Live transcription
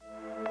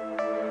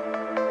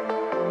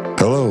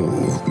Hello,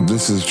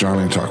 this is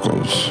Johnny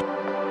Tacos.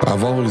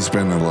 I've always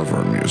been a lover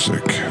of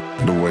music.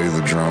 The way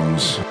the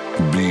drums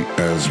beat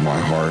as my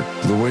heart,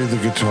 the way the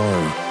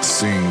guitar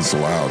sings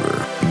louder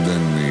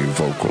than the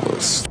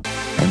vocalist,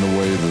 and the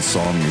way the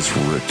song is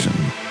written.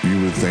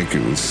 You would think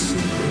it was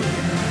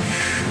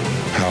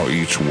how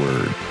each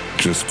word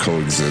just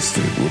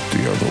coexisted with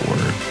the other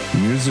word.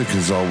 Music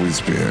has always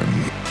been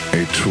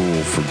a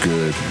tool for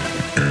good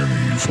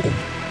and evil.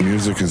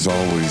 Music has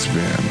always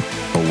been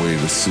a way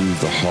to soothe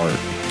the heart,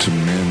 to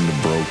mend the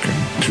broken,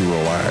 to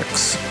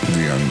relax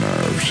the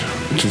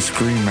unnerved, to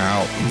scream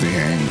out the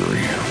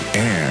angry,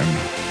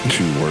 and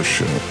to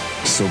worship.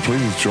 So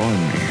please join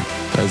me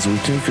as we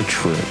take a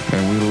trip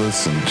and we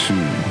listen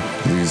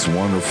to these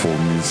wonderful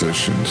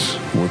musicians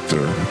with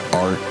their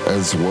art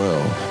as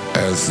well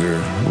as their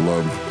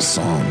love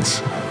songs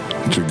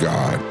to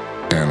God.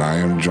 And I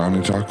am Johnny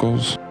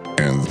Tacos,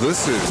 and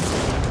this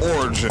is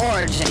Origin.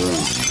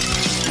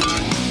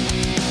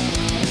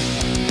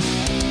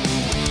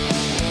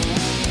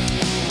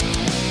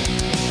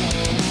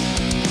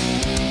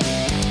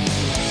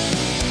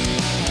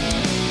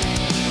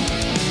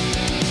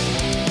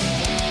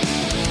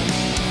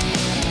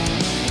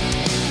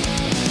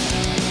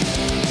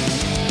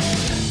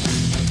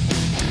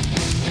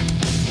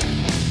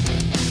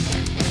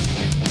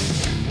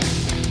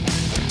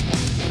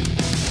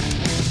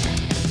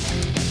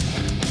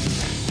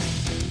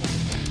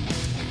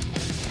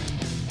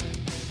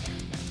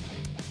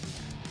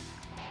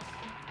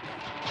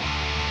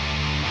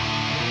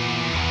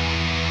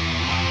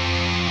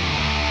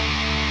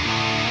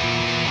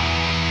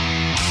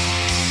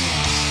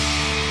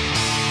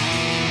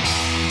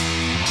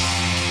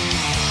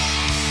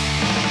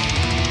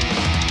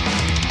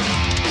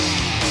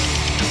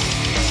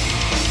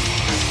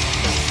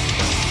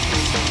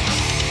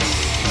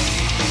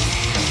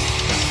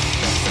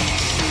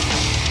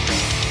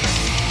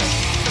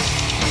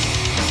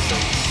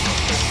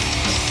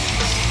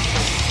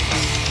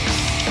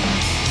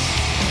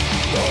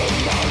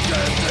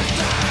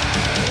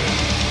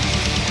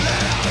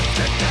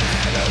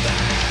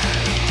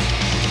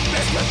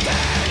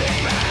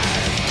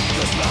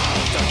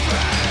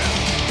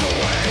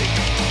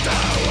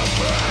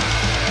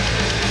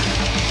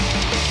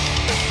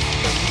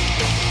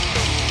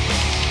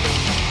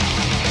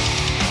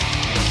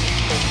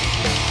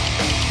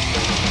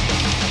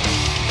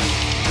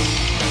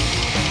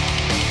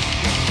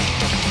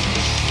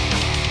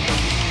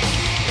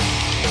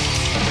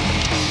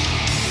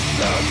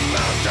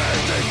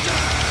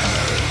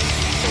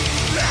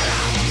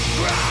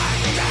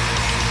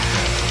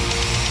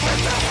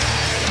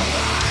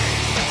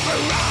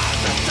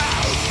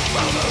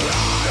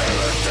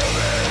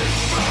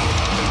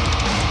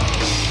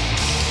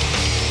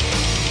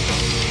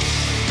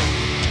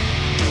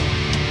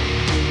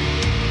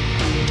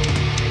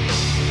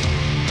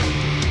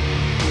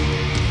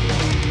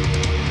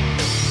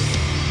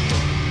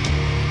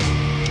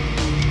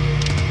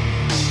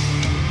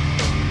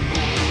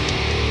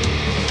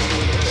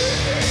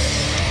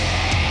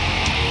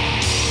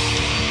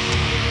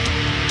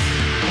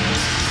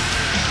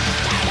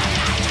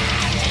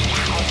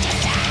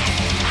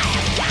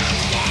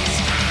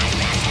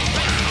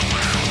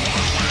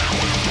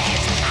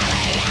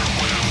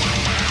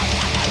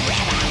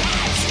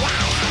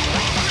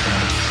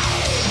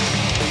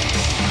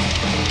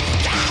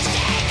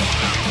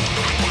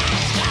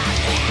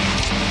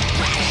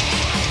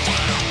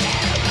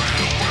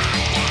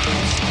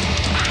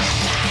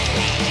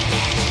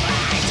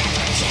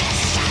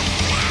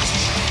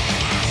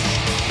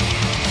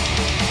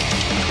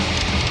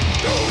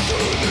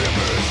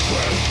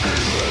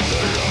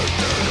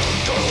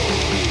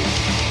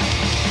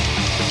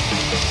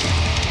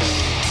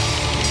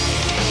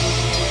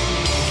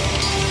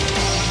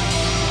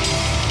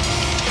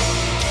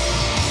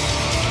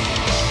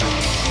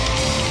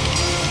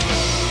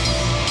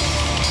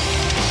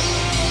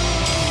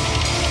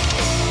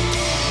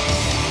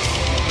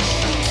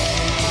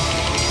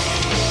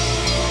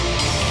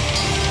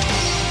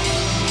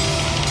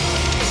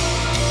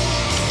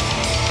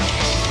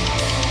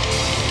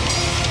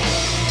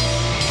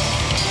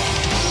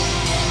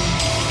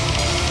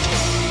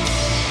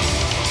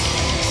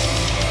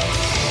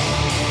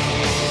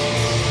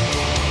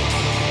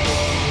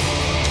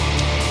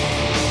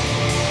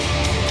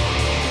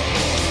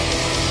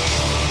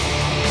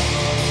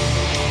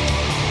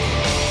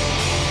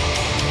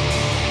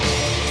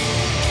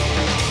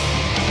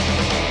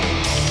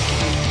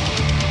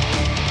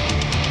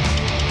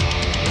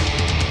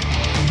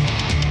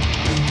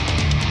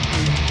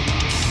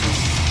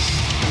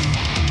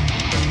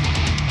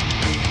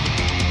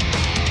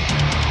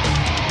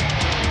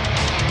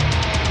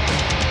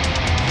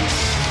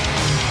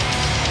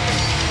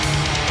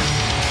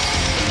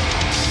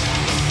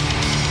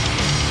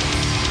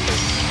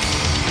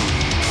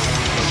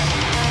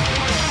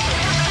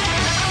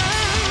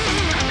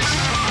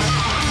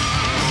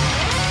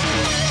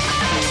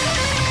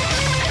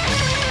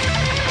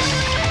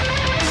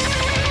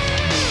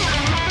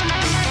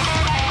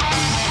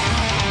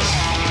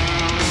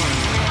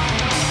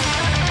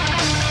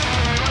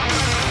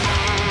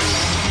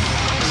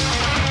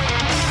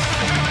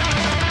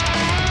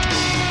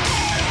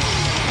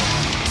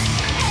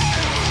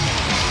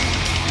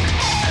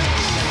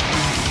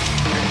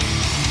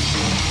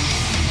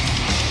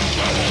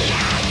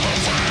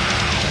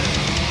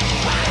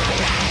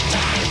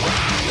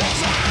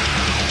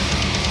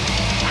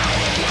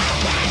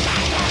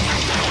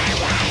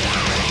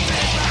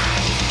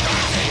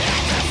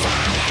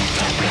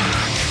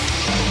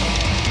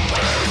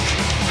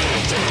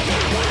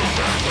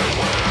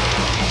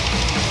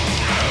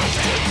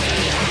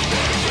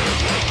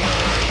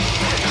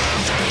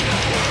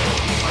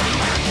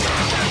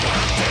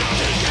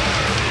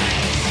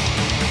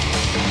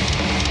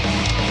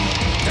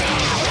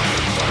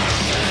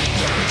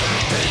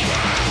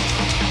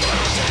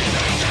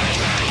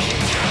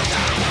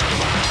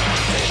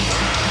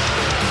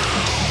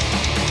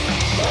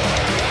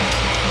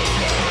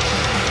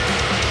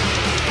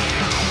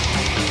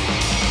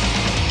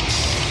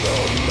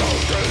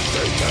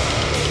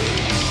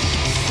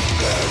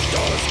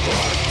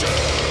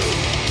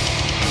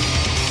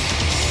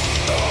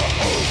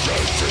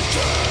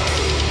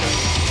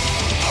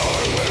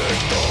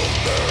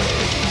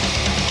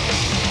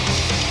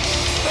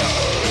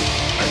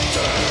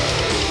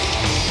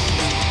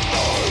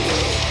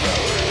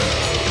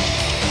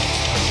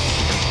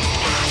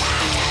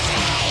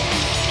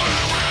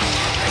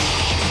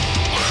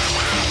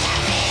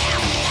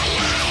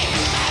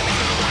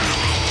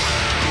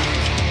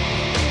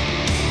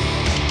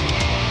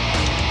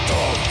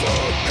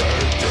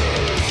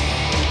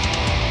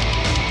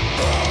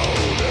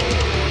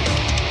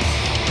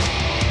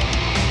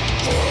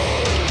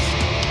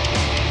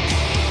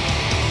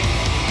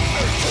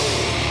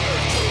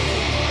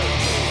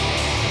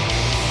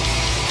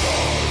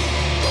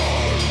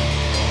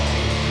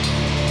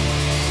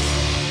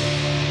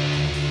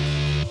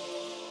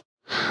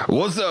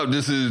 What's up?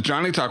 This is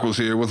Johnny Tacos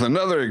here with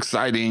another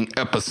exciting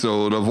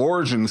episode of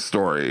Origin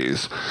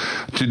Stories.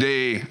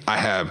 Today I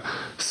have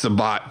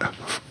Sabat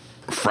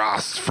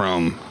Frost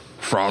from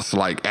Frost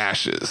Like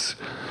Ashes.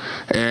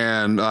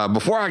 And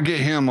before I get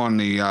him on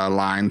the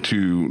line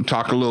to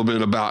talk a little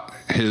bit about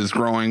his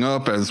growing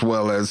up as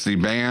well as the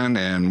band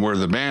and where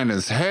the band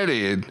is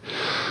headed,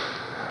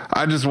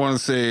 I just want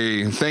to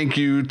say thank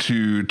you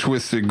to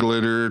Twisted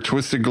Glitter.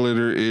 Twisted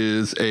Glitter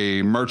is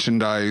a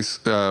merchandise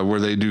where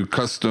they do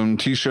custom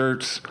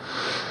T-shirts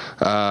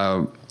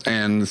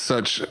and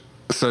such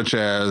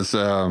as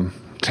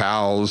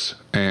towels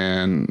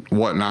and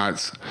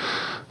whatnots.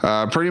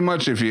 Pretty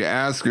much if you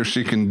ask if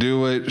she can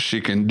do it, she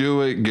can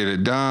do it, get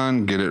it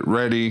done, get it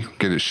ready,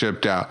 get it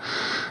shipped out.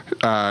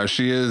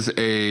 She is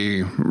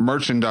a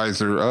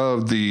merchandiser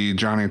of the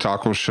Johnny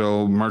Taco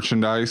Show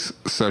merchandise,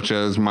 such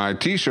as my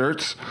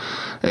T-shirts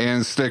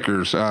and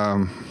stickers.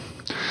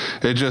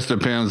 It just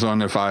depends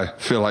on if I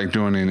feel like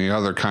doing any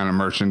other kind of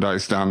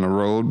merchandise down the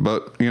road,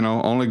 but,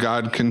 only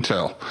God can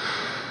tell.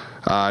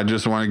 I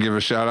just want to give a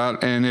shout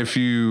out. And if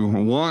you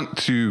want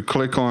to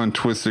click on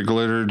Twisted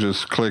Glitter,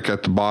 just click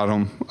at the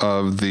bottom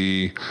of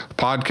the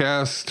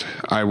podcast.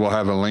 I will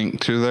have a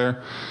link to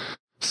there.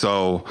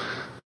 So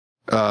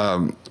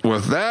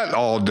with that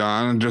all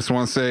done, I just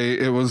want to say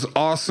it was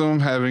awesome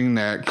having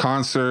that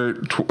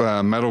concert,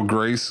 Metal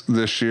Grace,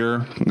 this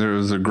year. There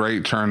was a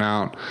great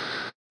turnout.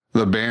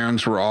 The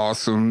bands were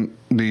awesome.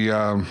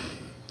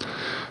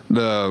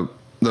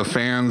 The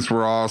fans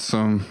were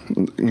awesome.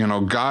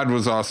 God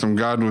was awesome.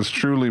 God was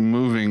truly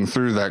moving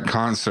through that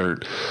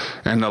concert.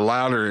 And the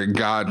louder it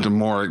got, the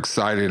more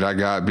excited I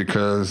got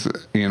because,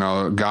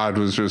 God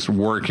was just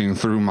working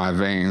through my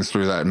veins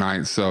through that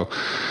night. So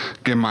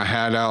give my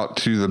hat out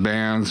to the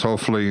bands.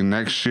 Hopefully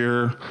next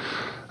year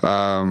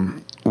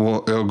it'll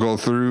go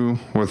through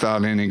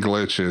without any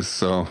glitches.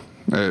 So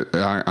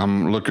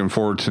I'm looking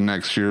forward to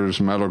next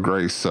year's Metal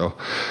Grace. So,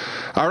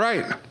 all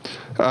right.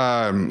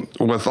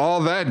 With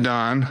all that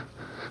done,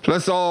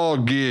 let's all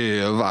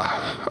give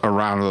a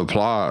round of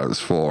applause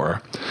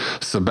for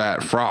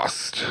Sabat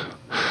Frost,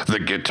 the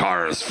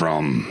guitarist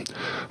from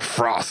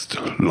Frost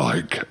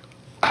Like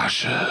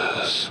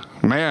Ashes.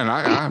 Man,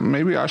 I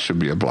maybe I should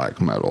be a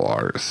black metal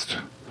artist.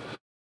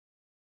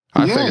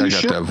 I think I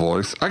got that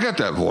voice. I got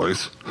that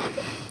voice.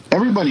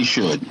 Everybody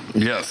should.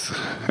 Yes.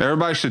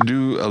 Everybody should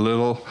do a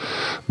little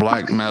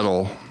black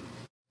metal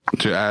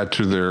to add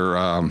to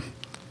their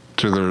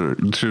to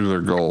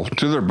their goal,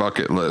 to their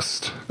bucket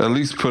list. At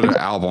least put an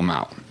album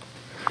out.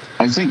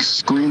 I think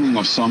screaming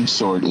of some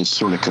sort is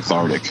sort of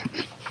cathartic.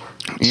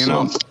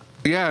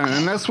 Yeah,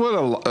 and that's what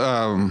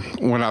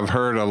when I've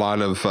heard a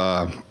lot of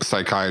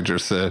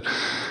psychiatrists said,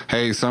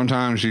 hey,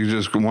 sometimes you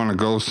just want to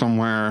go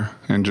somewhere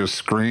and just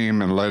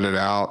scream and let it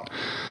out,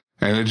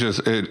 and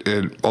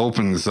it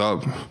opens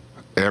up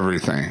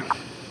everything.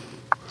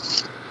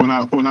 When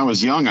I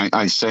was young,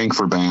 I sang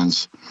for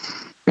bands.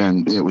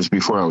 And it was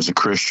before I was a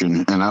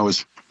Christian, and I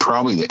was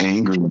probably the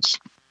angriest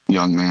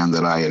young man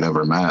that I had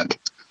ever met.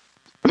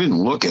 I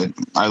didn't look it.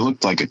 I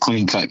looked like a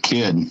clean-cut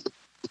kid,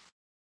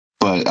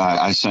 but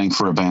I sang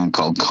for a band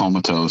called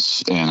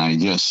Comatose, and I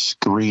just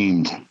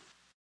screamed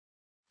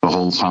the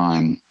whole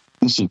time.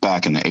 This was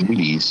back in the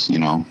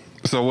 80s,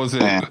 So was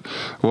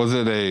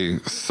it a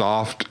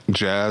soft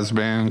jazz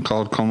band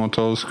called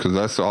Comatose? Because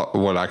that's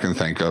what I can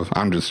think of.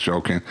 I'm just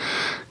joking.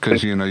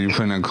 Because, you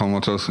put in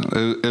Comatose.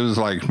 It was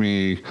like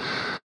me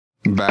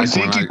back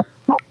when you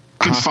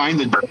could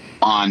find it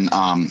on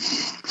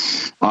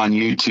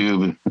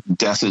YouTube.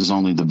 Death is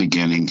Only the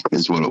Beginning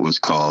is what it was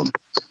called.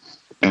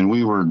 And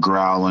we were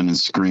growling and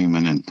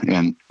screaming.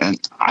 And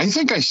I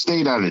think I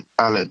stayed out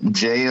of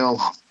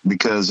jail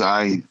because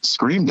I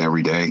screamed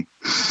every day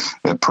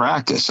at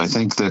practice. I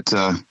think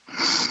that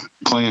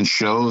playing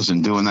shows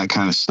and doing that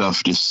kind of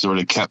stuff just sort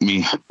of kept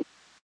me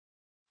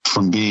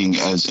from being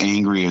as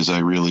angry as I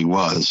really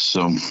was.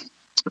 So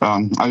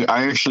I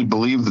actually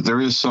believe that there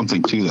is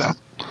something to that.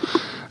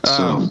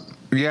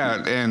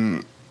 Yeah,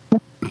 and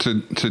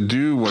to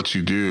do what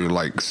you do,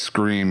 like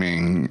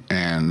screaming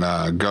and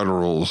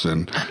gutturals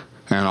and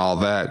all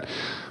that,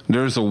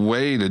 there's a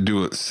way to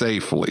do it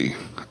safely.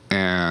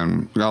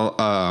 And,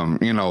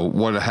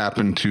 what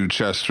happened to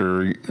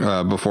Chester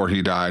before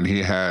he died,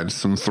 he had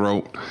some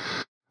throat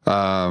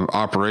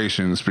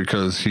operations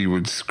because he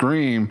would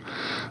scream,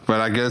 but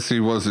I guess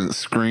he wasn't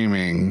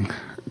screaming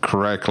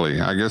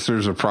correctly. I guess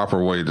there's a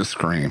proper way to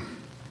scream.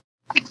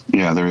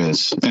 Yeah, there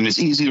is. And it's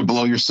easy to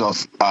blow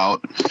yourself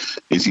out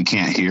if you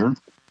can't hear.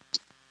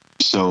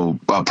 So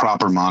a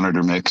proper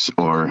monitor mix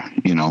or,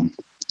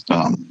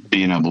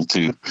 being able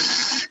to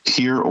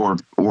hear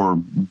or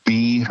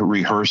be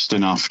rehearsed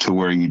enough to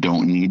where you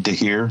don't need to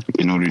hear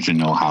in order to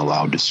know how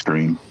loud to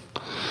scream.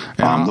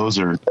 Those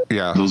are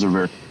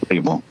very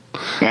valuable.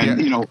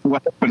 And,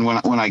 what happened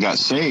when I got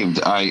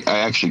saved, I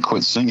actually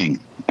quit singing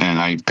and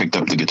I picked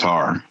up the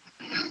guitar.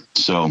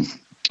 So,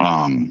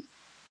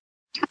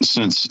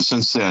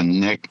 since then,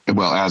 Nick,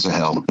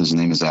 Azahel, his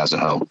name is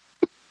Azahel,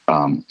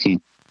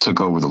 he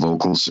took over the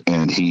vocals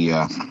and he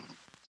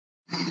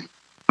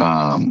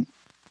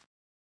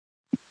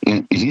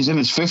he's in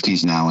his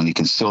 50s now, and he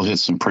can still hit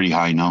some pretty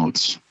high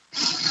notes.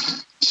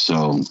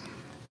 So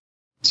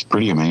it's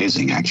pretty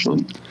amazing,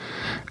 actually.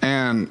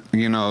 And,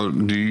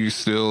 do you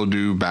still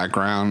do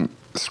background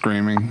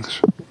screaming?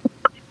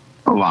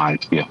 Live,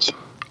 yes.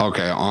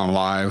 Okay, on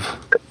live?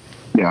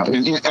 Yeah,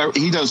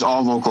 he does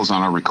all vocals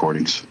on our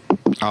recordings.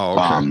 Oh,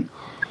 okay.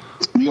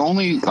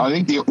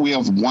 We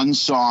have one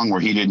song where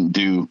he didn't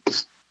do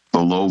the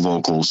low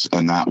vocals,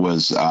 and that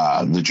was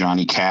the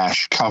Johnny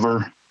Cash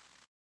cover.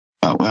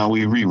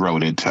 We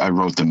rewrote it. I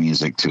wrote the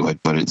music to it,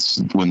 but it's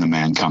When the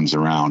Man Comes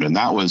Around. And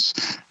that was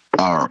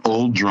our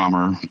old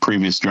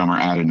previous drummer,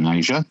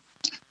 Adonijah.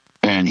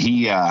 And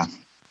he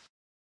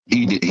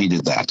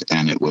did that.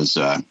 And it was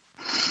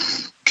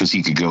because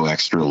he could go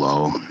extra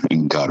low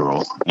and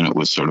guttural. And it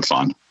was sort of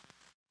fun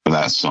for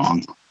that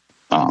song.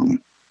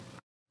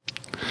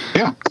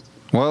 Yeah.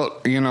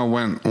 Well,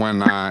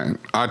 when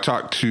I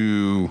talked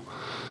to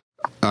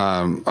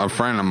a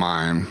friend of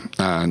mine,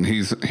 and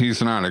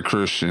he's not a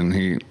Christian.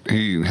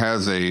 He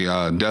has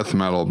a death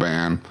metal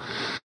band.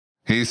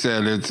 He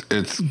said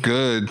it's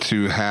good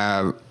to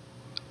have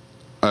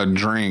a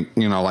drink,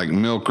 like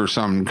milk or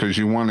something, because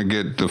you want to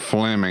get the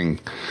phlegming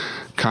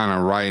kind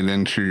of right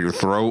into your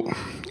throat,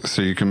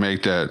 so you can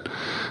make that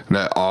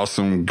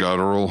awesome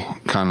guttural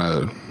kind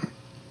of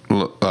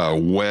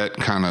wet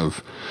kind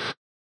of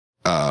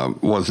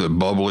was it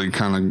bubbly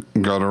kind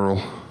of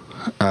guttural.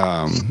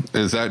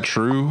 Is that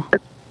true?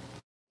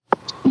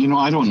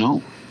 I don't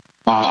know.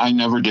 I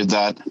never did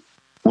that.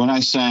 When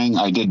I sang,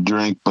 I did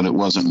drink, but it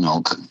wasn't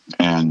milk.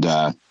 And,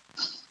 I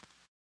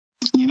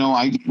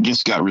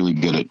just got really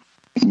good at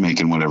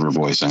making whatever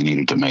voice I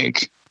needed to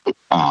make.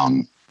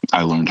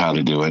 I learned how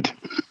to do it.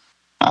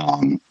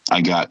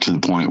 I got to the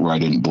point where I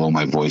didn't blow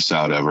my voice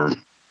out ever.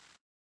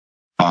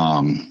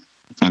 And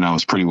I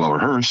was pretty well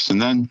rehearsed.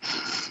 And then,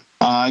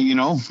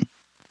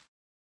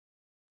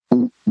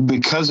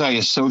 because I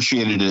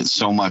associated it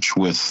so much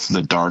with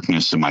the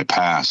darkness in my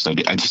past,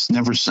 I just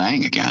never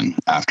sang again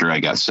after I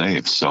got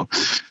saved. So,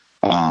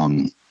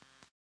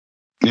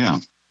 yeah,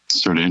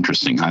 it's sort of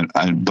interesting.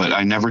 But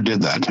I never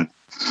did that.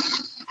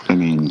 I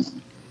mean,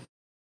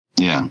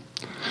 yeah.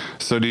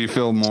 So do you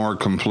feel more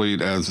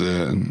complete as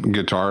a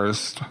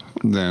guitarist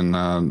than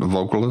a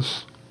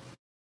vocalist?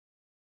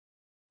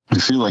 I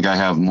feel like I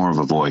have more of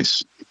a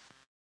voice.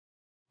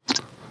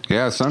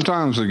 Yeah,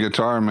 sometimes the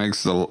guitar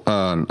makes a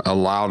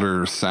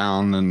louder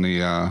sound than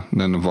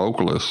the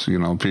vocalist.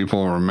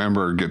 People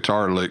remember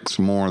guitar licks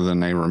more than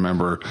they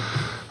remember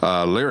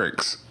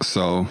lyrics.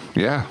 So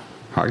yeah,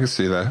 I can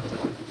see that.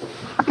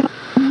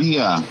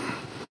 Yeah,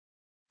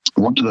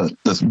 one of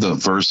the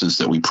verses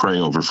that we pray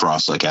over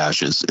Frost Like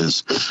Ashes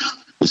is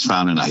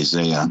found in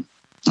Isaiah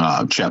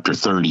chapter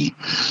 30,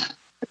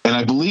 and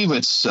I believe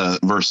it's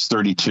verse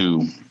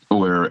 32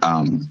 where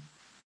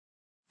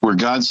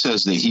God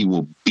says that he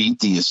will beat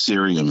the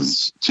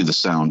Assyrians to the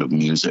sound of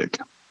music.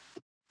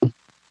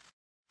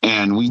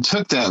 And we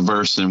took that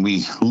verse and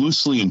we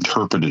loosely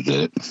interpreted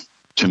it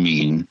to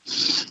mean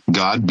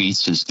God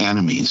beats his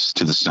enemies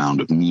to the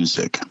sound of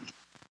music.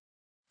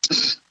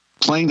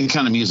 Playing the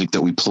kind of music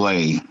that we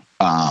play,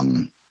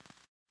 a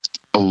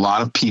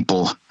lot of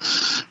people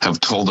have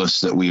told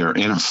us that we are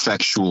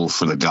ineffectual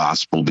for the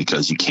gospel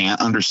because you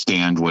can't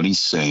understand what he's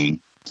saying.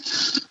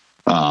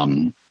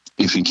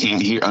 If you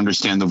can't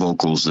understand the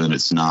vocals, then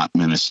it's not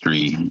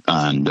ministry.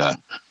 And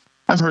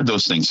I've heard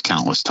those things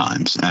countless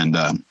times. And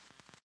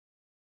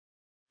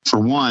for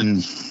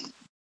one,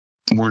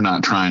 we're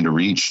not trying to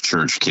reach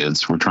church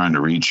kids. We're trying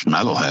to reach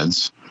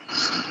metalheads.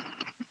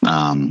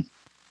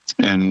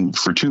 And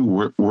for two,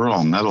 we're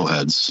all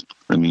metalheads.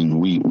 I mean,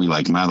 we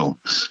like metal.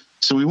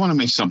 So we want to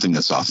make something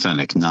that's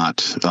authentic,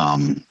 not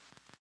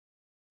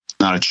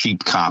a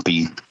cheap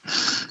copy,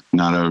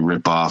 not a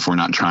ripoff. We're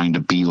not trying to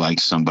be like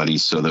somebody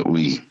so that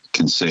we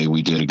can say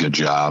we did a good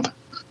job.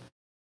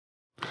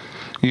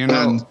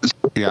 Yeah.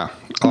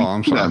 Oh,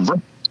 I'm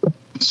sorry.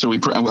 So we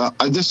pray. Well,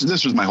 this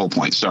was my whole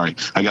point. Sorry,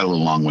 I got a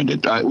little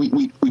long-winded.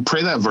 We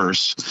pray that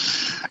verse,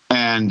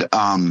 and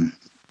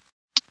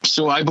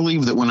so I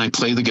believe that when I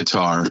play the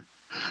guitar,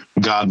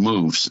 God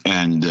moves,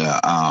 and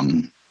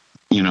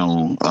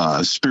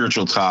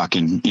spiritual talk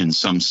in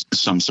some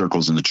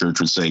circles in the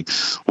church would say,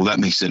 well, that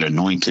makes it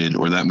anointed,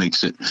 or that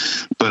makes it.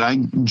 But I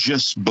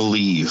just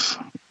believe,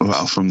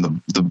 from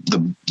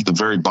the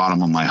very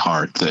bottom of my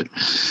heart,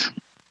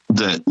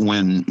 that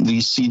when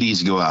these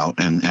CDs go out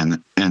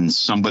and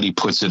somebody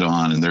puts it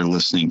on and they're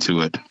listening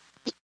to it,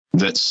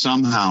 that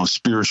somehow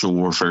spiritual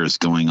warfare is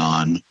going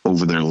on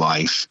over their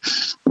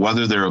life,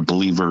 whether they're a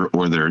believer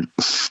or they're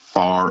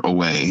far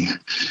away.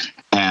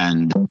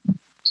 And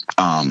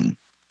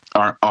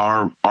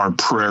our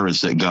prayer is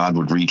that God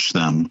would reach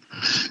them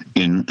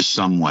in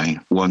some way,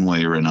 one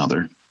way or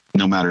another,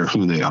 no matter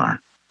who they are.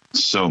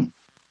 So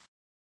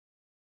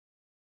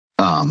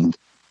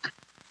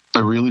I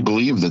really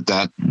believe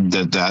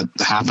that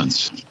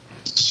happens.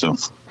 So.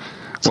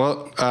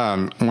 Well,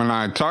 when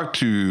I talked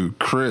to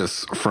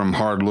Chris from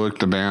Hard Look,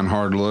 the band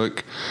Hard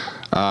Look,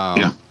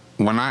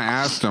 when I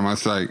asked him, I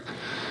was like,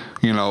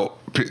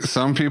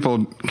 some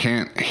people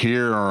can't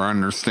hear or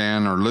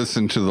understand or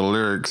listen to the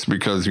lyrics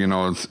because, you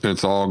know,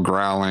 it's all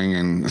growling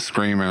and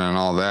screaming and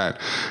all that.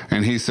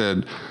 And he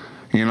said,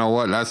 you know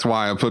what, that's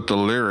why I put the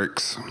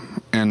lyrics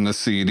in the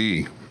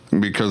CD,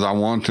 because I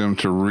want them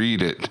to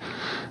read it.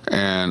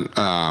 And,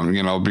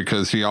 you know,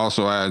 because he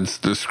also adds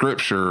the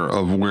scripture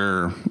of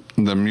where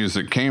the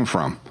music came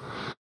from.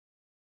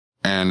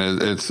 And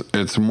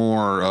it's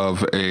more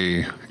of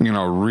a, you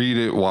know, read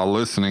it while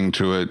listening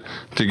to it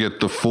to get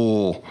the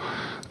full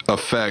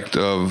effect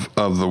of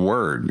the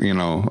word, you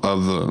know,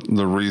 of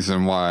the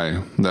reason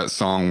why that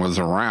song was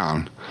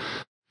around.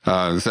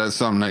 Is that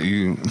something that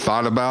you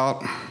thought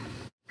about?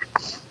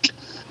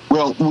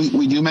 Well,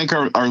 we do make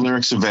our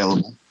lyrics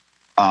available,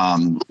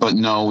 but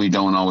no, we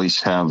don't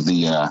always have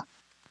the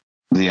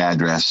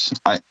address.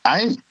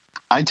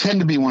 I tend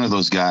to be one of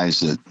those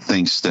guys that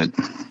thinks that,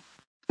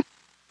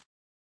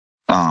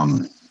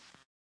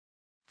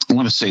 I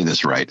want to say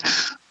this right.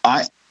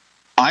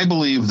 I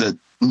believe that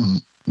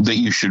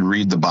you should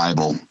read the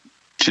Bible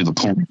to the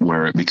point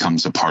where it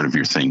becomes a part of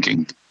your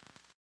thinking.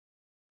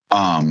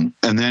 And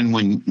then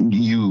when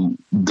you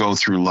go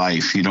through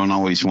life, you don't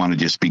always want to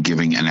just be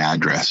giving an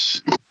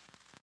address.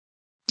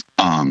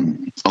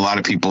 A lot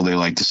of people, they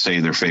like to say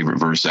their favorite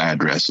verse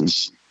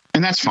addresses,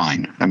 and that's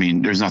fine. I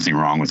mean, there's nothing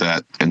wrong with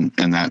that. And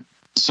that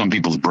some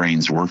people's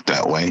brains work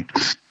that way.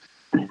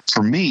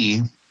 For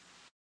me,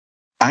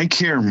 I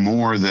care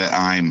more that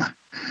I'm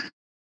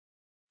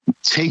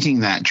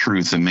taking that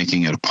truth and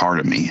making it a part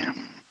of me.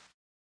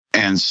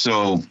 And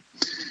so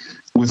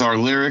with our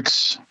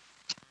lyrics,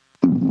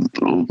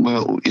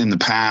 well, in the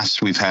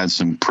past, we've had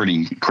some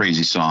pretty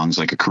crazy songs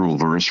like A Cruel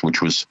Verse,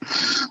 which was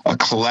a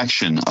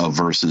collection of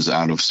verses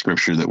out of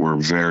scripture that were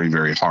very,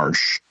 very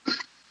harsh.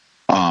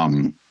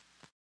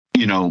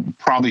 You know,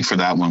 probably for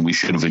that one, we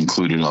should have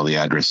included all the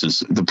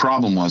addresses. The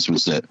problem was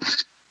that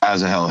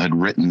Azahel had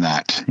written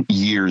that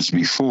years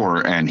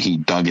before, and he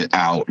dug it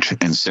out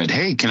and said,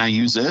 hey, can I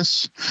use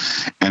this?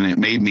 And it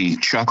made me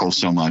chuckle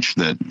so much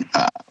that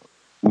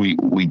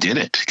we did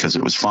it because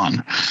it was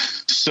fun.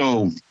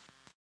 So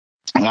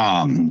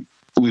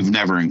we've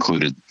never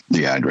included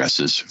the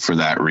addresses for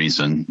that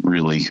reason.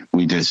 Really,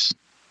 we just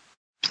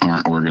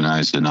aren't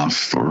organized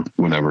enough or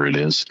whatever it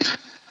is.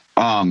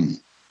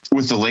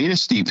 With the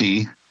latest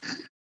EP,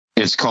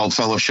 it's called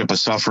Fellowship of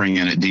Suffering,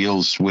 and it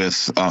deals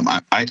with,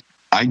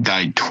 I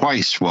died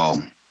twice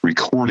while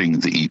recording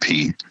the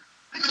EP.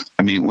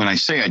 I mean, when I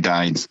say I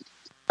died,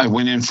 I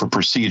went in for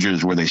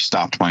procedures where they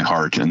stopped my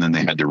heart and then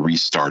they had to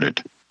restart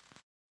it.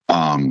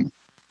 And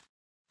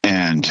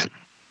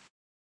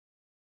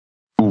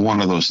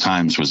one of those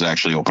times was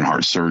actually open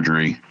heart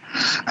surgery.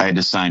 I had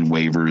to sign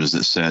waivers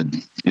that said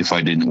if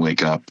I didn't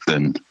wake up,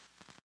 then,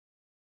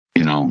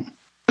 you know,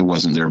 it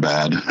wasn't their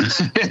bad,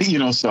 you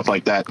know, stuff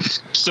like that.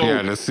 So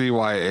yeah, the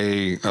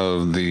CYA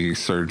of the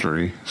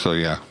surgery. So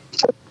yeah,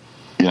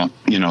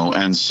 you know,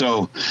 and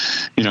so,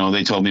 you know,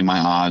 they told me my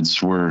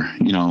odds were,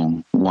 you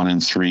know, 1 in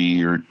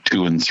 3 or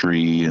 2 in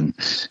 3, and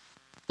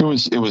it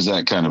was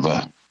that kind of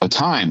a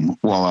time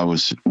while I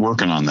was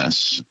working on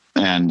this.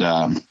 And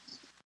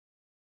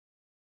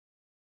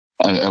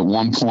at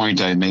one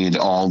point, I made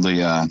all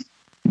the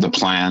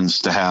plans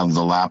to have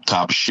the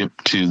laptop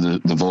shipped to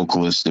the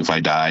vocalist if I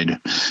died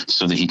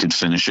so that he could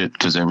finish it,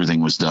 because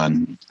everything was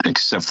done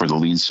except for the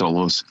lead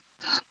solos.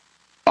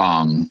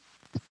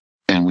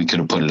 And we could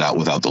have put it out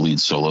without the lead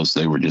solos.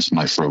 They were just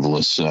my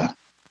frivolous,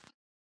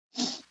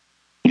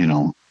 you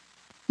know,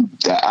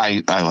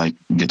 I like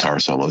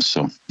guitar solos,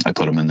 so I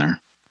put them in there.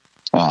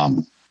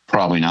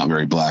 Probably not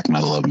very black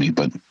metal of me,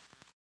 but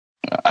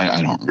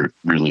I don't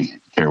really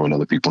care what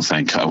other people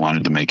think. I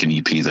wanted to make an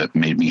EP that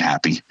made me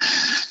happy.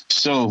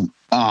 So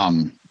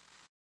the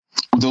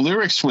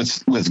lyrics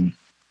with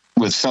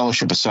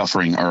Fellowship of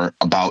Suffering are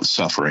about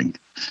suffering.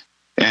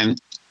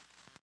 And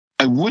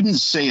I wouldn't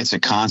say it's a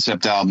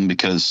concept album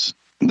because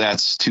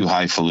that's too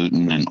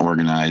highfalutin and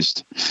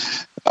organized.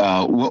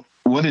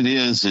 What it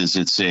is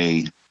it's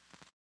a,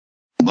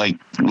 like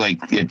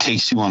it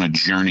takes you on a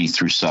journey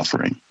through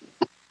suffering.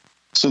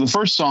 So the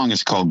first song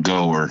is called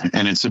Goer,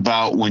 and it's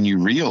about when you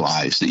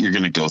realize that you're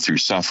going to go through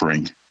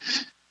suffering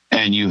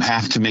and you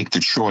have to make the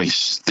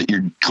choice that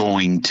you're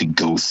going to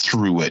go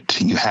through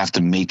it. You have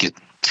to make it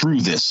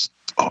through this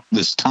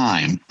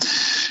time.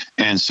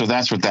 And so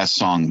that's what that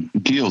song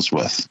deals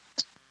with.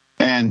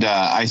 And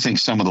I think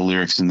some of the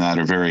lyrics in that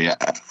are very,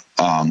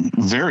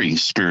 very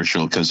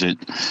spiritual, because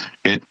it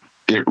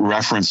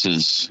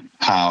references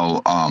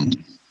how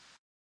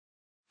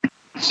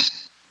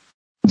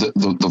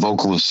the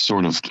vocalist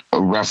sort of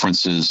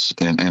references,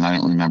 and I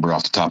don't remember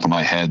off the top of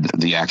my head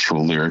the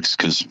actual lyrics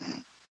because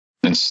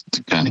that's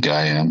the kind of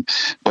guy I am.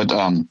 But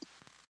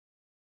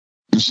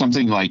there's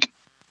something like,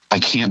 I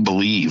can't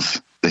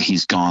believe that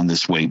he's gone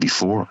this way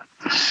before.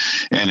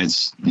 And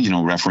it's, you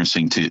know,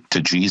 referencing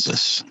to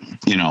Jesus,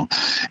 you know.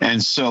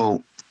 And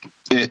so,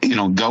 you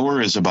know,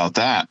 Goer is about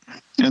that.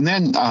 And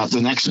then the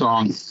next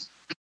song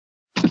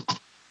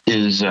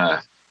is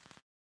I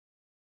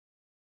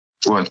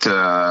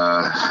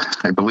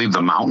believe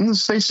The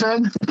Mountains, they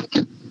said.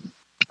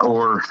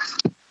 or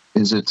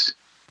is it?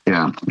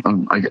 Yeah,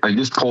 I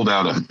just pulled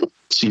out a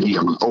CD.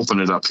 I'm going to open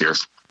it up here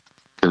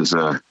because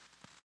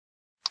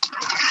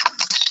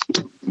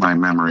my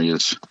memory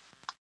is,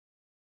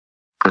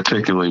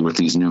 particularly with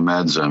these new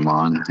meds I'm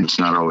on, it's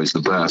not always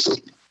the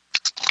best.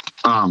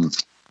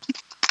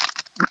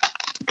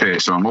 Okay,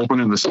 so I'm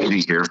opening the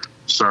CD here.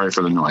 Sorry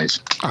for the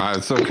noise.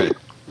 It's okay.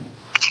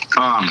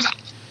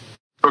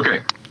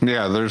 Okay.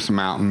 Yeah, there's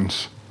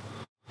mountains.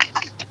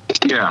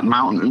 Yeah,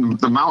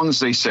 the mountains,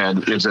 they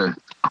said, is a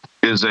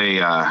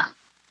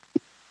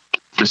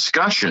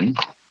discussion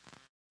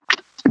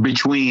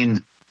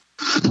between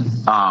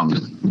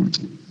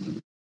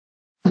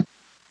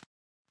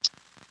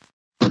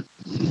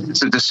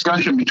it's a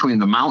discussion between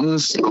the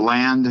mountains, the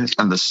land,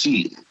 and the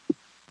sea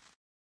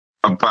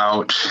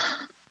about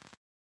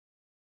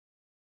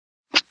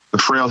the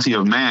frailty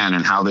of man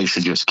and how they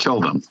should just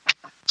kill them.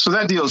 So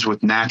that deals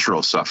with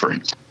natural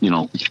suffering,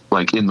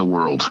 like in the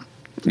world,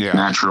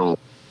 natural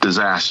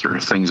disaster,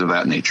 things of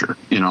that nature,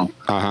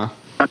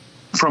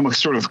 from a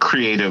sort of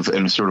creative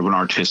and sort of an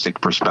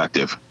artistic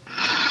perspective.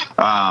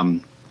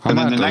 I'm going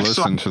to have to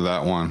listen to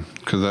that one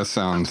because that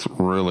sounds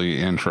really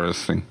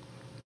interesting.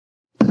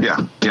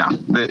 Yeah,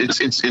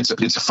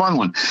 it's a fun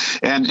one,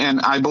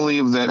 and I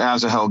believe that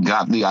Asahel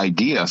got the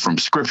idea from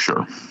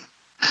Scripture.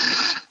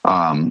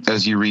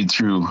 As you read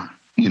through,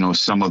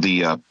 some of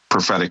the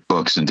prophetic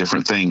books and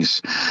different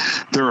things,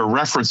 there are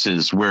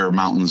references where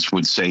mountains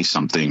would say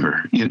something,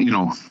 or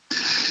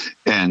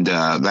and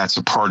that's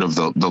a part of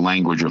the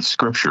language of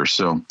Scripture.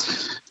 So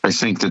I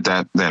think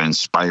that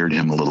inspired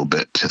him a little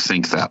bit to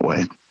think that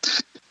way.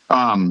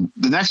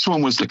 The next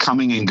one was the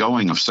coming and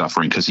going of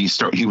suffering, because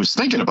he was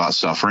thinking about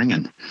suffering,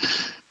 and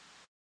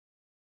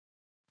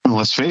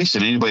let's face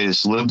it, anybody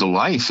that's lived a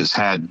life has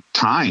had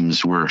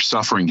times where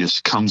suffering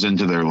just comes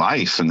into their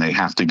life and they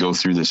have to go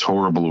through this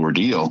horrible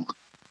ordeal,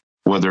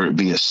 whether it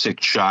be a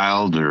sick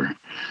child or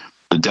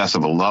the death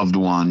of a loved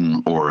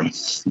one, or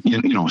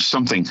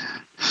something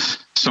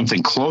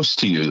close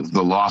to you,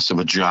 the loss of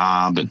a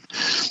job, and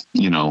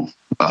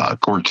a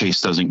court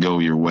case doesn't go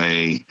your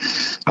way,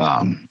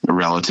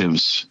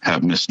 relatives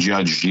have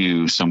misjudged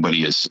you,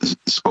 somebody has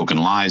spoken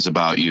lies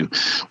about you,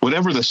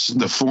 whatever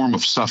the form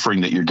of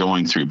suffering that you're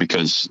going through,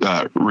 because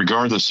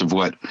regardless of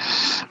what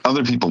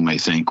other people may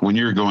think, when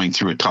you're going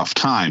through a tough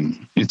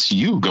time, it's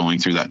you going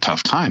through that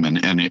tough time,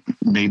 and it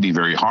may be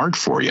very hard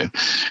for you.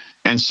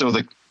 And so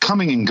the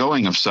coming and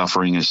going of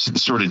suffering is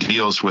sort of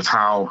deals with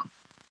how,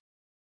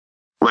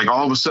 like,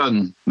 all of a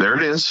sudden, there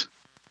it is,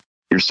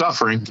 you're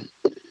suffering.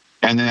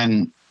 And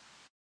then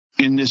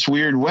in this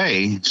weird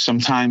way,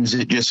 sometimes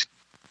you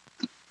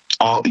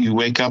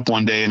wake up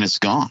one day and it's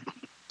gone.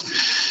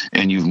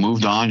 And you've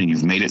moved on and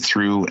you've made it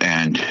through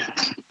and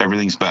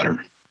everything's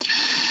better.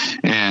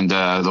 And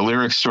the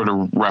lyrics sort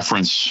of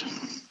reference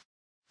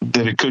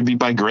that it could be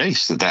by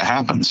grace that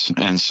happens.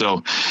 And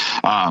so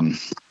I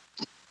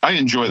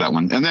enjoy that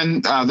one. And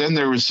then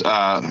there was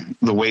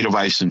The Weight of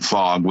Ice and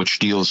Fog, which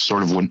deals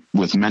sort of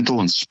with mental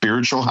and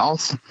spiritual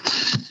health.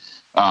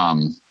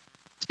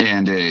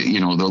 And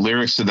the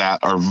lyrics to that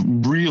are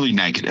really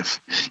negative.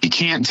 You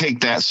can't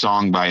take that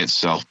song by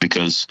itself,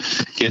 because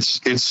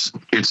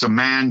it's a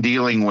man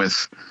dealing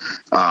with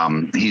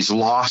he's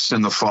lost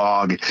in the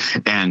fog,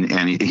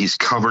 and he's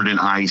covered in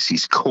ice.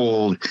 He's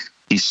cold.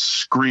 He's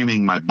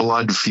screaming, "My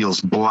blood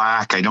feels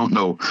black. I don't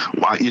know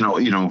why.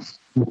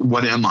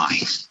 What am I?"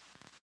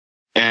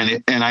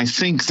 And I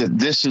think that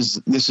this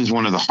is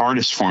one of the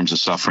hardest forms of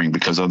suffering,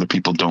 because other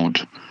people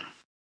don't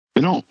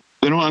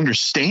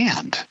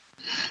understand.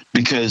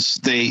 Because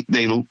they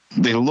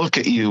look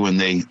at you and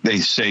they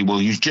say,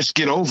 well, you just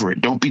get over it.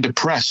 Don't be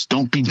depressed.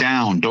 Don't be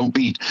down. Don't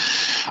be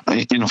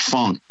in a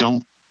funk.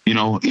 Don't,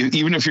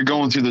 even if you're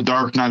going through the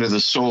dark night of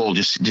the soul,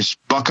 just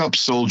buck up,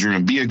 soldier,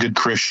 and be a good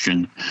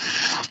Christian.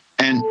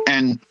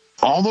 And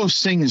all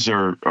those things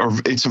are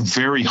it's a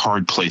very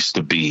hard place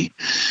to be.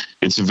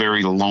 It's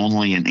very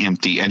lonely and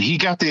empty. And he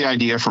got the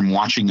idea from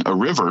watching a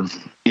river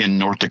in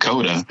North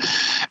Dakota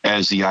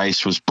as the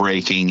ice was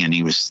breaking and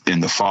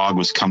the fog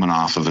was coming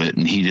off of it.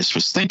 And he just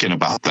was thinking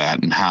about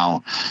that and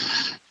how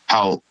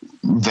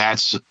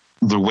that's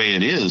the way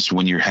it is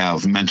when you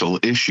have mental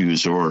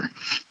issues or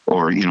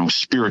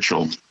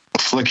spiritual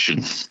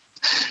affliction.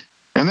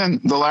 And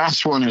then the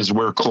last one is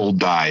Where Cold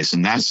Dies.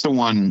 And that's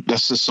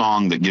the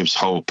song that gives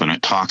hope. And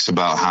it talks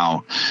about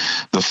how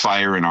the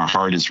fire in our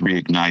heart is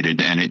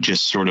reignited. And it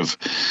just sort of,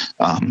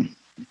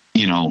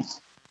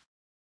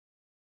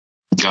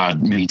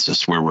 God meets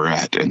us where we're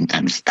at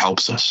and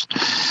helps us.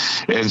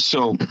 And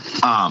so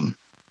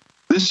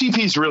this EP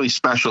is really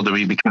special to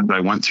me because I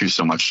went through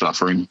so much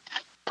suffering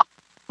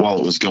while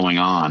it was going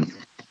on.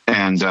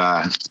 And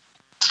I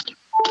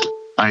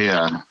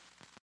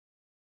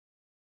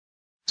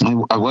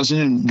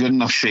wasn't in good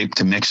enough shape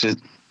to mix it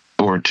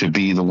or to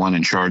be the one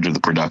in charge of the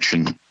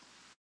production.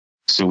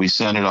 So we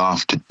sent it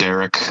off to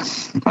Derek,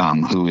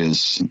 who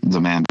is the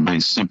man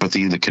behind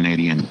Sympathy, the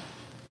Canadian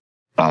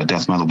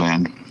death metal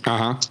band.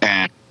 Uh-huh.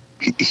 And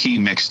he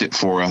mixed it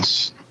for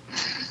us.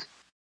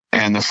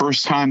 And the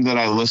first time that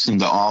I listened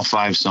to all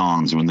 5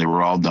 songs, when they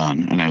were all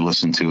done, and I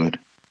listened to it,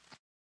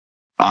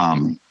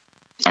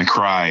 I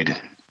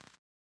cried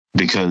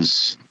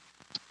because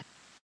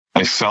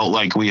I felt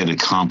like we had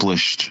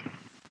accomplished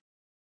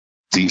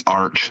the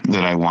art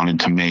that I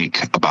wanted to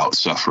make about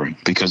suffering,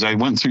 because I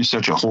went through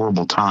such a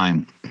horrible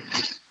time.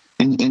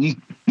 And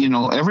you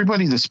know,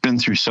 everybody that's been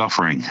through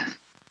suffering,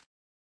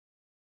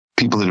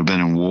 people that have been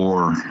in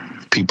war,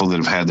 people that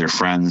have had their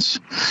friends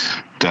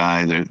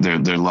die,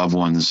 their loved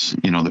ones,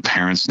 you know, the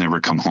parents never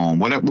come home,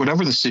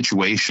 whatever the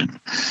situation.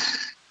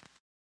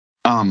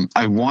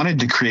 I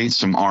wanted to create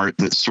some art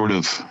that sort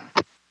of,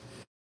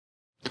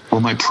 well,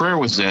 my prayer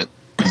was that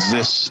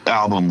this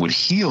album would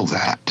heal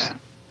that.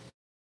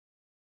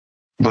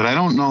 But I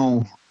don't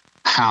know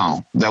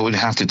how. That would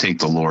have to take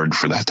the Lord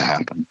for that to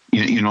happen.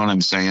 You know what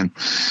I'm saying?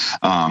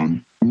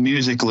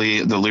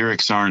 Musically, the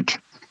lyrics aren't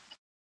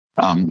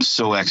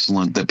so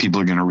excellent that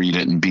people are going to read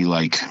it and be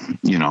like,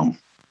 you know,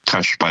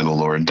 touched by the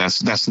Lord.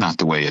 That's not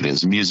the way it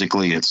is.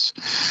 Musically, it's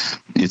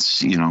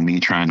you know, me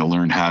trying to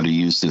learn how to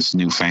use this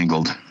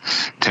newfangled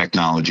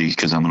technology,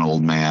 because I'm an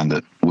old man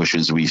that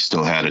wishes we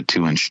still had a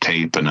 2-inch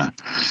tape and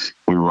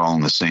we were all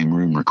in the same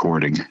room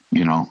recording.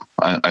 You know,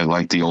 I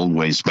like the old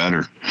ways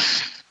better.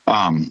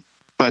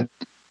 But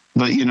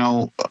you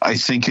know, I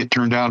think it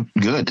turned out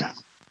good,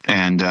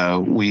 and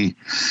we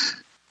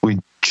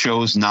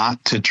chose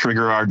not to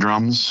trigger our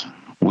drums.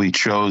 We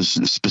chose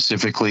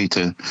specifically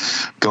to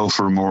go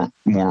for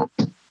more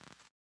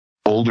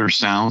older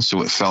sounds,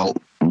 so it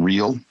felt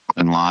real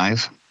and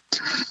live.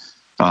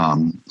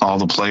 All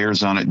the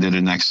players on it did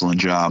an excellent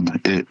job.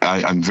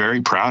 I'm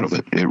very proud of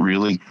it. It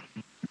really.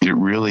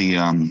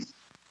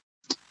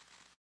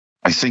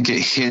 I think it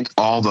hit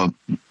all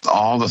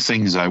the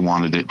things I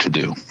wanted it to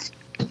do.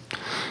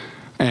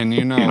 And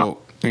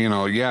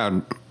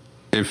yeah,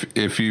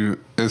 if you,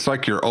 it's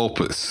like your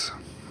opus,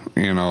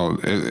 you know,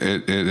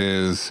 it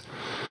is,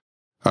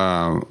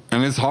 and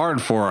it's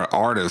hard for an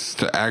artist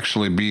to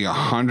actually be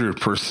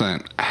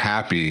 100%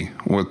 happy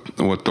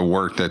with the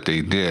work that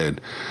they did.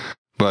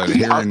 But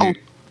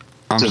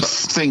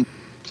thing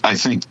I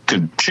think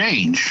could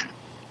change,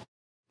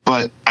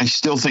 but I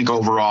still think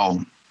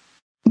overall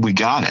we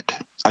got it.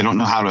 I don't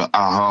know how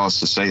else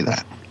to say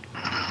that.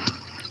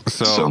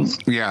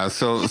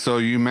 So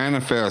you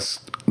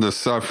manifest the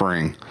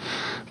suffering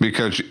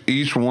because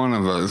each one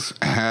of us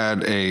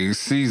had a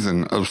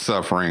season of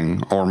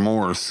suffering or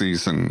more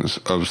seasons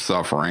of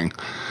suffering,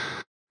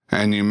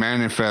 and you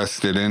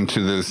manifest it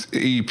into this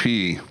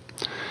EP.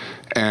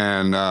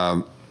 And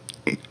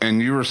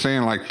you were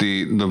saying like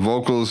the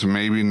vocals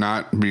maybe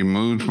not be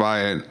moved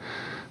by it,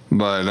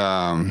 but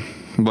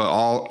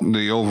all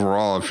the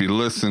overall, if you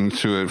listen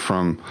to it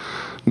from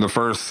the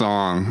first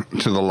song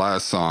to the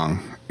last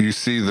song, you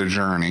see the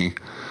journey,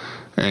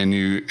 and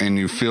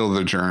you feel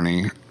the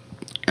journey,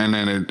 and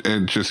then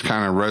it just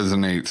kind of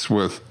resonates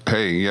with,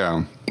 hey,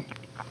 yeah,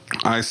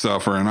 I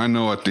suffer, and I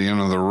know at the end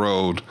of the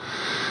road,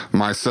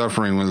 my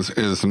suffering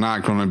is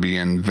not going to be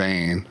in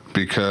vain,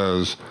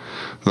 because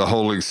the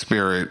Holy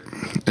Spirit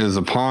is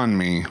upon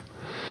me,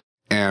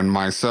 and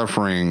my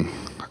suffering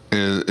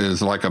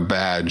is like a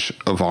badge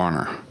of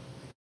honor.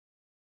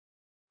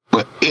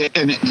 But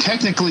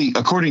technically,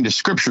 according to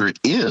Scripture, it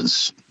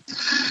is.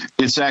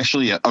 It's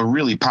actually a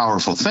really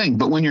powerful thing.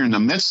 But when you're in the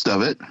midst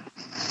of it,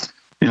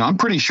 you know, I'm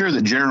pretty sure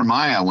that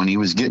Jeremiah, when he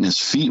was getting his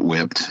feet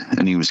whipped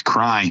and he was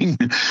crying,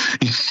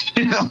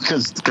 you know,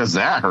 because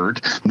that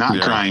hurt,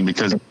 not crying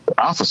because of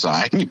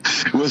prophesying,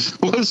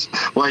 was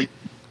like,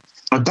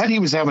 I bet he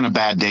was having a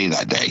bad day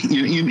that day.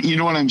 You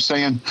know what I'm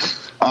saying?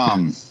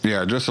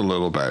 Yeah, just a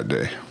little bad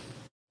day.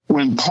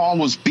 When Paul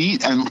was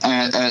beat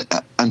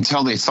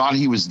until they thought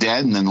he was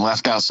dead and then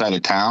left outside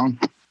of town,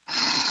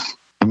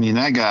 I mean,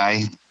 that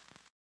guy,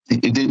 it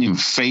didn't even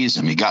faze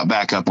him. He got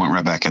back up, went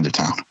right back into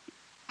town.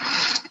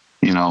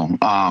 You know,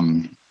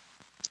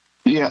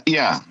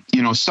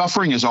 you know,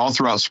 suffering is all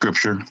throughout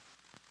Scripture.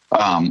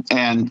 And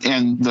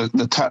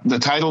the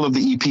title of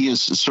the EP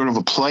is sort of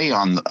a play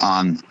on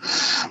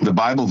the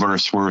Bible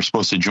verse where we're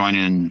supposed to join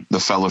in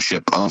the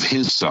fellowship of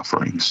his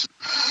sufferings.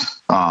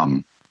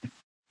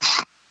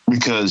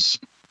 Because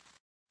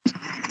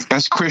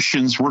as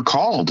Christians, we're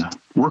called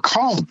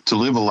to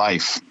live a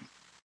life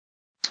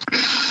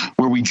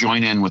where we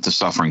join in with the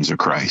sufferings of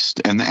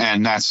Christ. And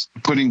that's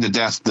putting to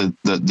death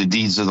the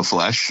deeds of the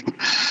flesh.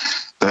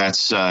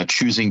 That's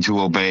choosing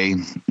to obey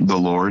the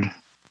Lord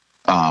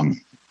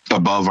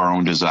above our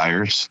own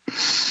desires.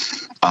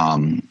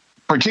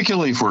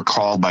 Particularly if we're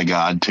called by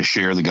God to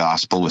share the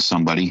gospel with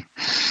somebody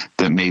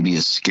that maybe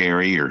is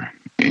scary or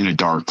in a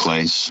dark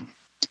place.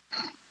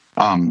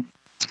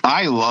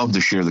 I love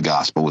to share the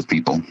gospel with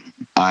people.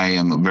 I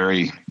am a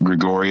very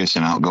gregarious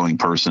and outgoing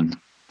person.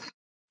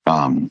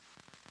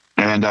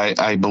 And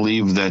I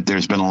believe that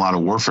there's been a lot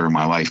of warfare in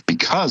my life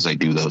because I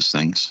do those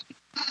things,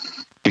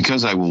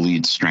 because I will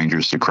lead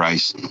strangers to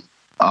Christ.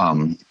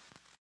 You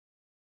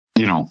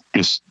know,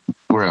 just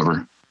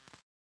wherever,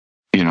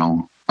 you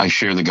know, I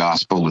share the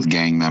gospel with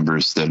gang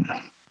members that,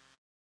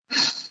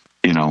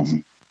 you know,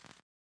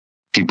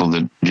 people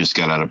that just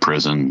got out of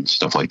prison,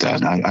 stuff like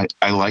that.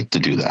 I like to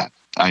do that.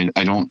 I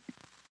don't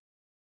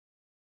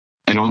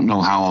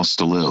know how else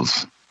to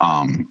live.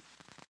 And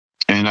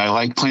I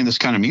like playing this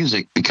kind of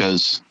music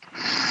because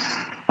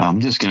I'm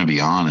just going to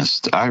be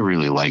honest. I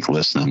really like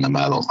listening to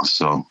metal.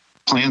 So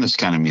playing this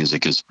kind of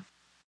music is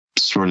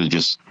sort of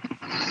just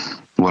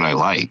what I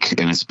like.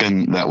 And it's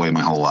been that way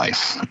my whole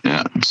life,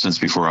 since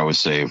before I was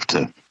saved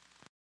to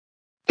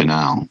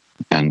now.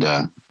 And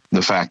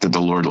the fact that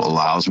the Lord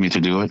allows me to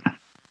do it,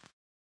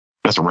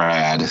 that's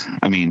rad.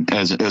 I mean,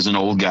 as an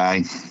old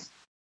guy,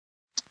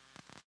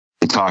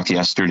 I talked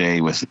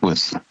yesterday with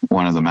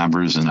one of the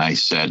members, and I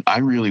said, I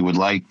really would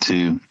like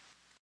to,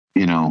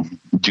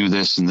 do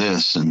this and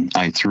this. And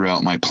I threw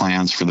out my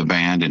plans for the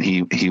band, and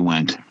he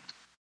went,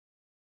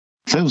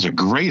 those are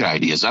great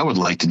ideas. I would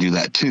like to do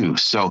that too.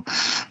 So,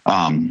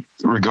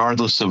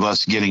 regardless of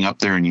us getting up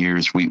there in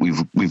years,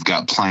 we've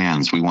got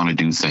plans. We want to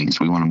do things.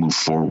 We want to move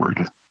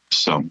forward.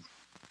 So,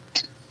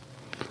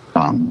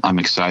 I'm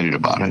excited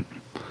about it.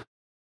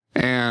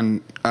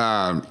 And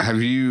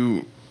have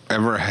you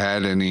ever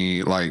had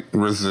any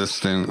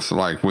resistance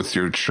with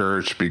your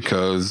church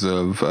because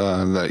of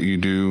that you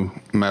do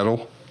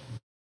metal?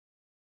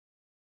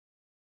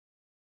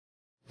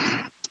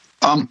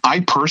 I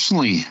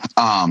personally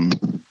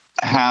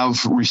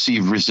have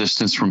received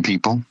resistance from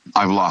people.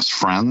 I've lost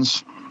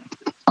friends.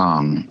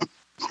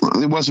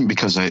 It wasn't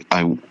because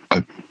I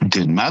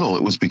did metal.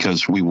 It was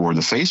because we wore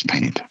the face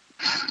paint.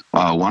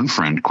 One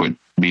friend quit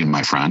being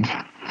my friend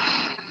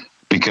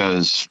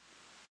because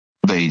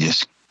they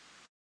just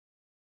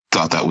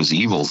thought that was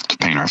evil to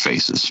paint our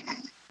faces.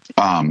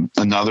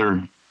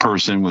 Another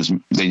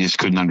person they just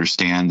couldn't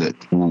understand that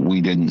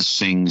we didn't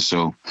sing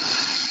so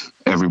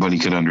everybody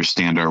could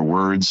understand our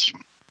words.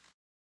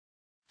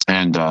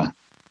 And,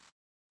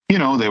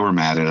 they were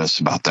mad at us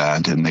about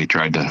that, and they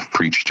tried to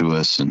preach to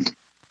us. And,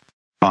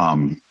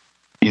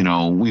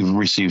 we've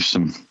received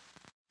some,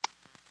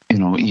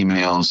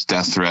 emails,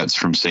 death threats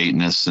from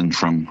Satanists and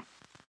from,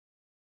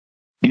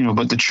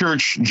 but the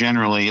church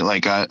generally,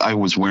 I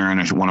was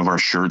wearing one of our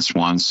shirts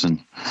once,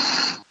 and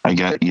I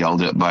got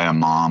yelled at by a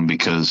mom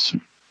because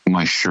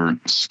my shirt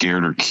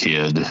scared her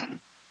kid.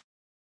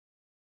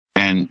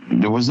 And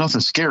there was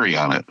nothing scary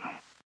on it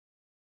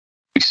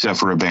except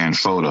for a band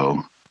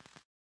photo.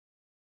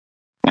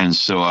 And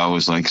so I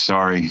was like,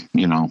 sorry,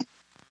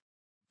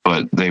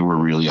 but they were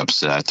really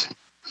upset.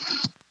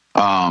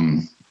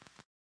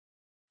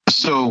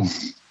 So,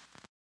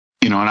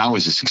 and I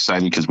was just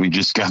excited because we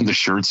just got the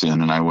shirts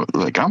in, and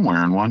I'm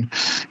wearing one.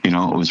 It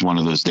was one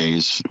of those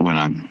days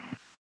when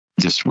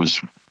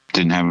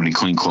didn't have any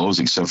clean clothes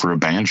except for a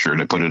band shirt.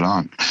 I put it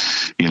on,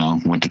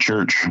 went to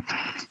church,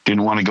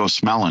 didn't want to go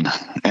smelling.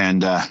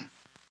 And,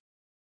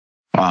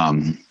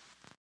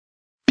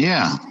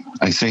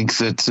 I think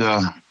that,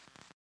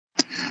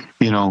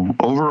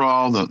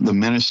 overall the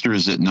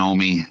ministers that know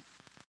me,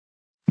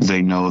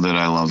 they know that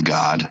I love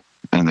God,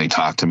 and they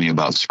talk to me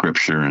about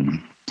scripture,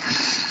 and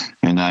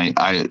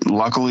I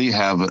luckily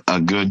have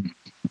a good,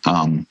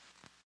 I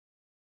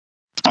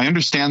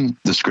understand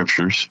the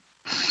scriptures,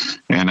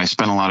 and I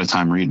spend a lot of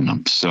time reading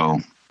them. So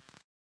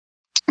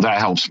that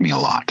helps me a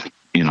lot,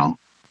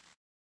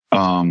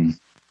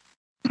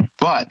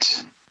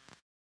 but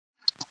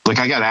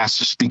I got asked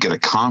to speak at a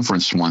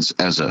conference once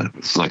as a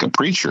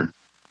preacher,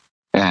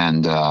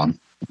 and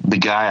the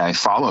guy I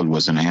followed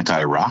was an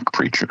anti-rock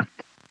preacher.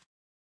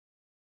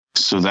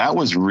 So that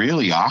was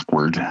really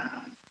awkward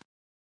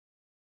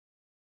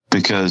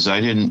because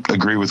I didn't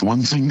agree with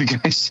one thing the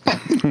guy said.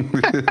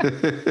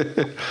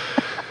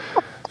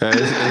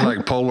 It's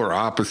like polar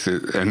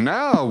opposite. And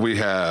now we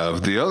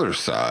have the other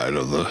side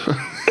of the...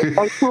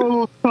 I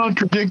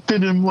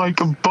contradicted him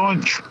like a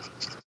bunch.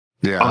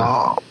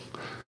 Yeah.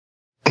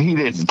 He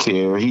didn't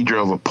care. He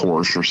drove a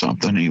Porsche or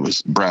something. He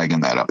was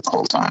bragging that up the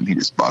whole time. He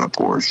just bought a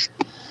Porsche.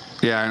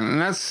 Yeah, and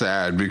that's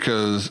sad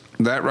because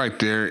that right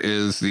there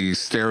is the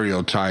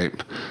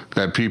stereotype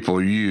that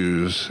people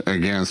use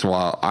against,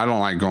 well, I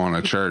don't like going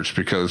to church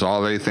because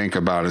all they think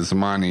about is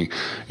money.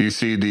 You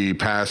see the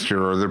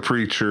pastor or the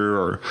preacher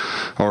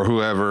or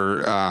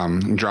whoever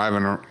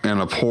driving in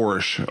a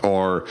Porsche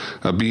or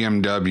a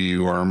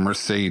BMW or a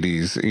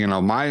Mercedes.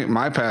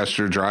 My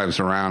pastor drives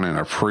around in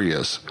a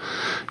Prius.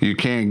 You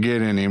can't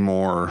get any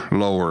more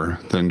lower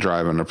than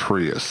driving a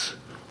Prius.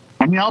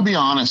 I mean, I'll be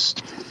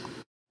honest.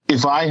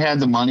 If I had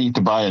the money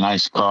to buy a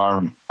nice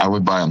car, I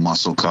would buy a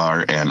muscle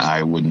car, and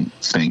I wouldn't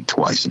think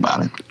twice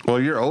about it. Well,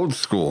 you're old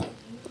school.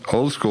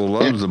 Old school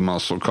loves a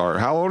muscle car.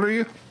 How old are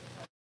you?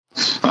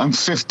 I'm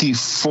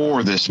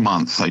 54 this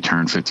month. I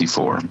turned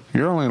 54.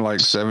 You're only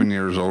 7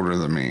 years older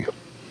than me.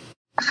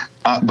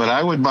 But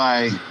I would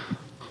buy,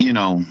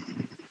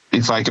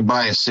 if I could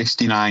buy a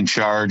 69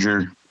 Charger,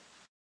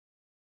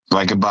 if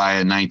I could buy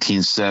a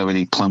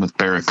 1970 Plymouth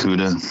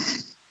Barracuda,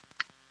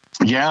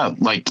 yeah,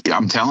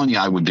 I'm telling you,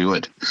 I would do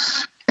it.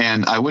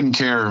 And I wouldn't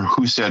care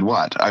who said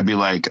what. I'd be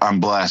like,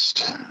 I'm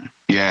blessed.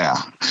 Yeah.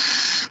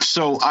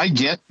 So I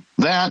get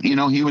that.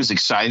 He was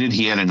excited.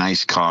 He had a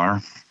nice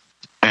car.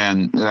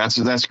 And that's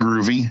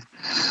groovy.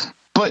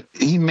 But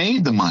he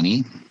made the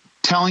money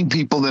telling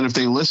people that if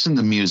they listened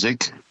to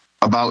music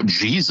about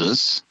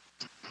Jesus,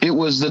 it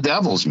was the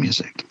devil's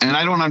music. And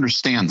I don't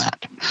understand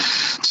that.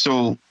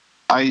 So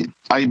I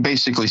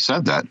basically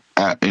said that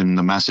in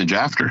the message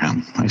after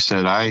him. I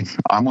said,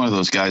 I'm one of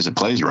those guys that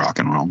plays rock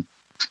and roll.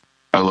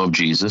 I love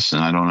Jesus,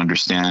 and I don't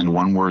understand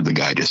one word the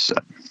guy just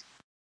said.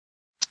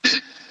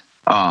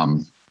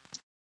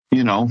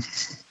 You know,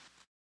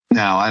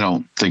 now I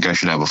don't think I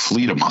should have a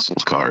fleet of muscle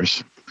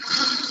cars,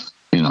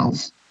 you know,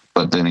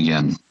 but then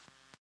again,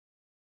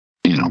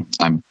 you know,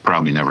 I'm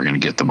probably never going to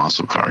get the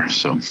muscle car.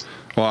 So,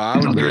 well, I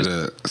would get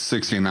a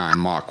 69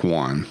 Mach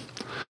 1.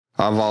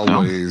 I've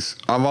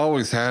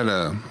always had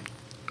a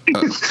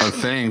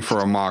thing for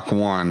a Mach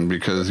 1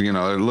 because, you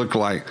know, it looked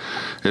like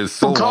it's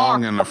so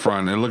long in the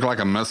front. It looked like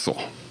a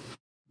missile.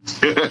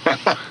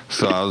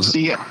 So I was...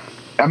 See,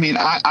 I mean,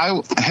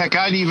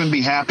 I'd even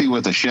be happy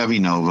with a Chevy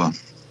Nova.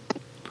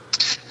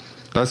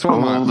 That's what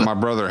my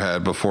brother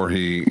had before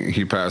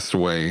he passed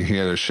away. He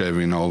had a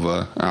Chevy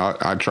Nova.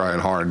 I tried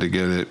hard to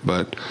get it,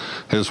 but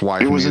his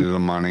wife needed the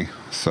money.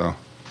 So,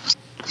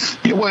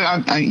 yeah,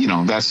 well, you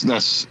know,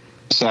 that's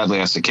sadly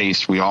that's the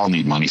case. We all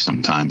need money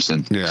sometimes,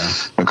 and yeah,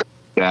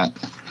 that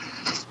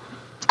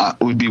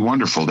would be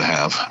wonderful to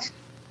have.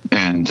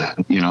 And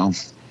you know,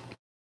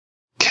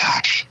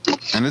 gosh,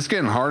 and it's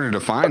getting harder to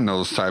find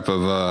those type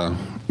of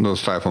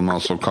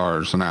muscle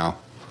cars now.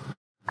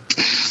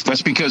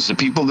 That's because the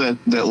people that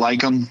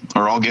like them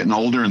are all getting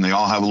older, and they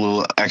all have a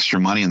little extra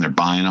money, and they're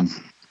buying them,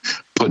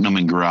 putting them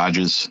in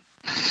garages,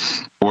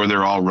 or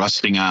they're all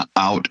rusting out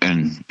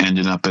and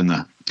ending up in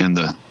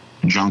the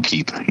junk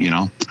heap. You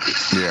know?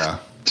 Yeah.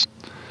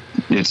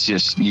 It's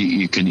just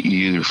you can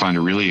either find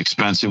a really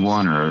expensive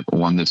one or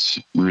one that's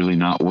really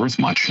not worth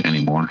much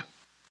anymore.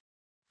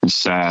 It's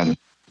sad.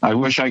 I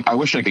wish I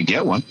could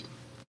get one.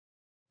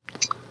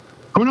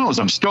 Who knows?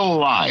 I'm still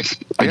alive.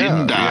 I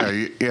didn't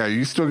die. Yeah,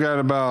 you still got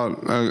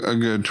about a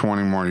good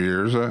 20 more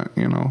years.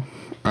 You know,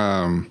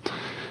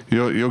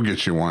 you'll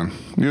get you one.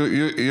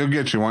 You'll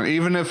get you one,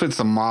 even if it's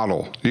a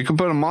model. You can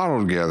put a model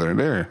together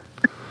there.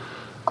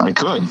 I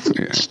could.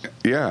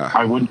 Yeah,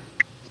 I would.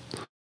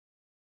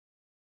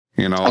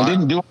 You know, I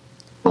didn't do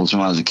those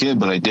when I was a kid,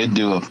 but I did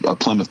do a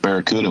Plymouth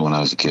Barracuda when I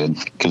was a kid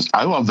because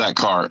I love that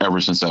car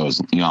ever since I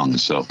was young.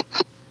 So,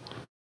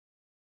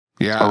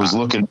 yeah, I was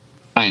looking.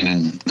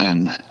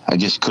 And I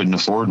just couldn't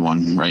afford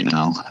one right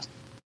now.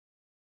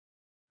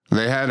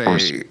 They had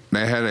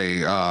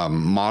a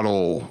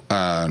model,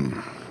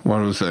 what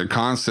was it,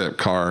 concept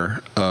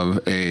car of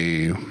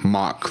a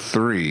Mach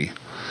 3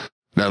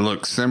 that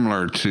looked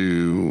similar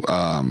to,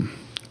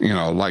 you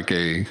know, like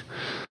a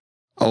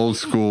old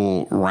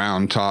school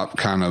round top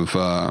kind of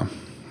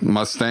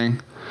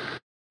Mustang,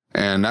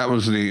 and that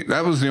was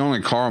the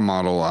only car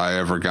model I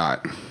ever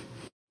got.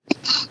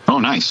 Oh,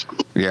 nice.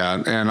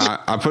 Yeah, and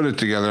I put it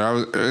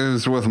together. It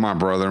was with my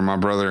brother. My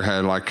brother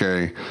had like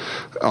a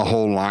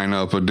whole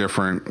lineup of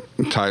different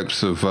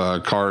types of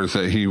cars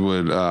that he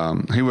would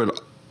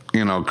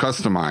you know,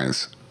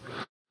 customize.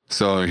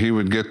 So he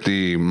would get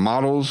the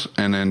models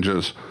and then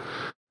just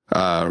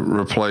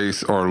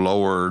replace or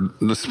lower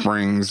the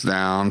springs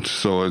down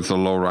so it's a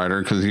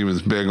lowrider, because he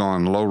was big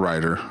on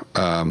lowrider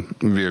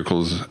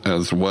vehicles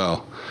as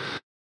well.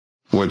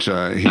 Which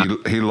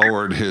he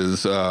lowered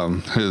his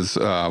what is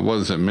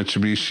it,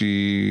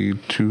 Mitsubishi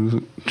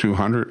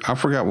 200? I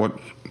forgot what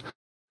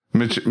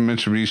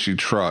Mitsubishi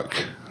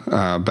truck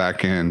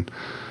back in,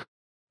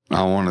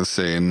 I want to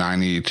say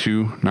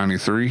 92,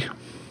 93.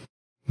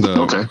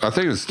 Okay. I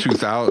think it's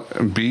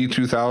 2000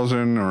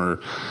 B2000 or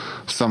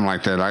something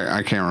like that.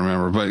 I can't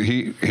remember, but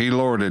he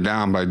lowered it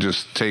down by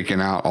just taking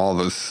out all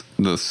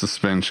the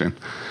suspension.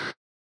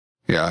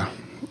 Yeah,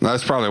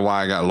 that's probably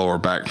why I got lower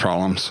back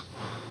problems.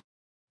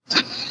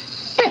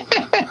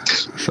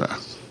 So.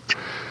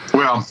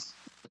 Well,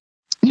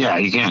 yeah,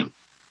 you can't.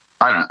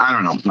 I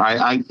don't know.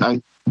 I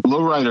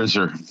lowriders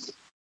are,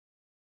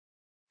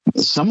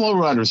 some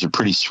lowriders are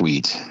pretty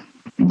sweet,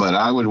 but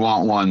I would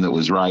want one that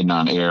was riding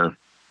on air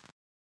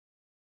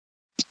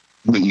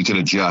that you could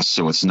adjust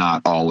so it's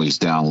not always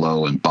down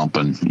low and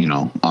bumping, you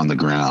know, on the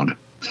ground.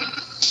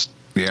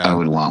 Yeah, I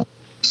would want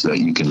so that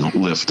you can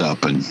lift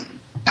up and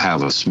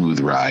have a smooth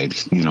ride,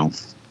 you know.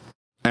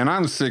 And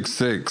I'm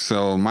 6'6",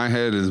 so my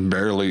head is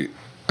barely,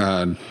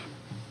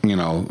 you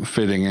know,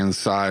 fitting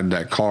inside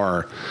that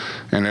car.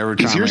 And every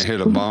time I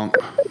hit a bump,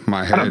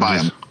 my head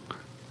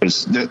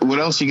just... What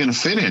else are you going to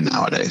fit in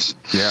nowadays?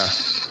 Yeah.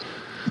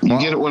 You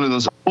get one of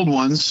those old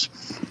ones,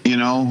 you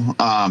know,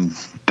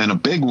 and a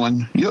big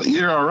one,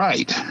 you're all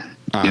right,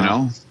 you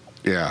know?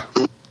 Yeah.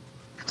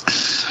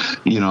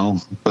 You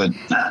know, but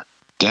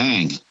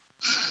dang.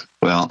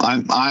 Well,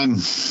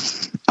 I'm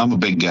a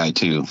big guy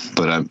too,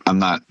 but I'm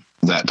not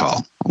that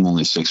tall. I'm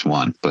only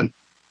 6'1", but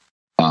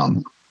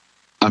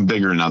I'm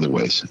bigger in other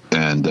ways,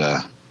 and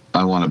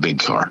I want a big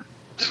car.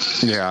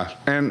 Yeah,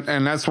 and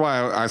that's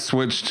why I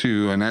switched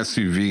to an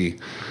SUV,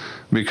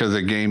 because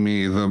it gave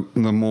me the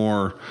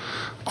more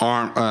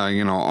arm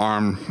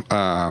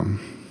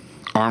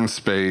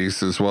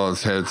space as well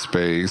as head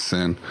space,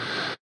 and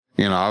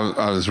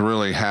I was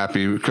really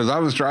happy because I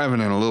was driving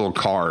in little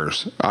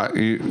cars.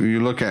 You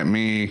look at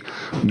me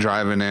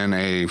driving in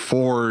a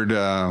Ford,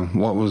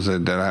 what was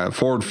it that I had?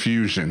 Ford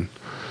Fusion.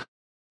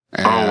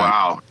 And, oh,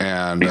 wow.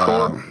 And,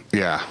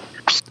 yeah.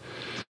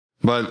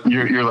 But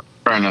you're like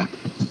trying to,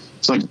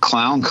 it's like a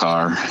clown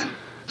car.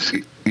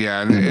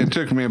 Yeah, it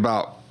took me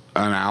about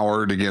an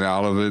hour to get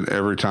out of it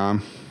every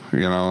time.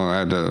 I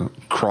had to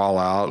crawl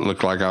out,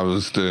 look like I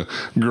was the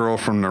girl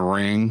from The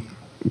Ring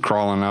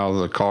crawling out of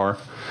the car.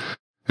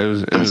 It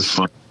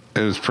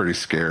was pretty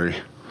scary.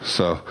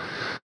 So,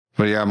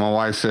 but yeah, my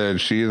wife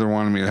said she either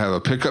wanted me to have a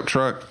pickup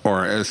truck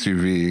or an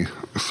SUV.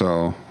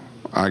 So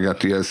I got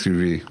the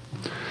SUV.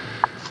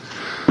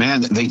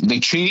 Man, they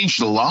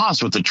changed the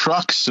laws with the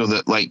trucks so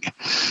that like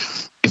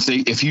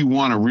if you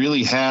want to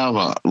really have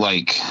a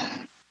like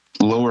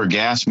lower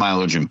gas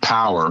mileage and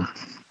power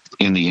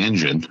in the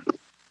engine,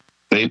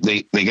 they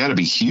got to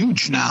be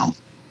huge now.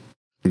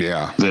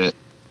 Yeah.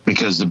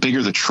 Because the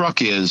bigger the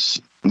truck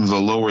is, the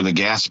lower the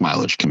gas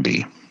mileage can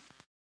be.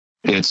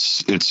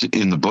 It's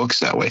in the books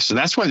that way. So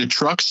that's why the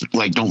trucks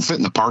like don't fit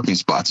in the parking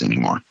spots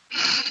anymore.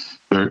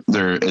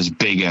 They're as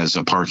big as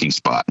a parking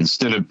spot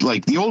instead of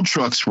like the old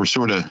trucks were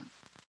sort of.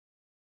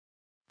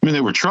 I mean,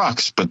 they were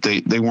trucks, but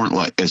they weren't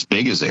like as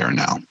big as they are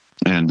now.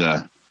 And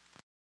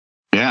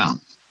yeah,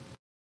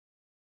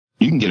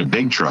 you can get a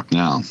big truck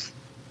now.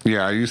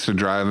 Yeah, I used to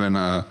drive in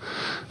a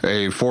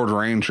Ford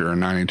Ranger, a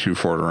 92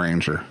 Ford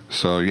Ranger.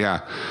 So,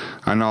 yeah,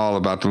 I know all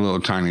about the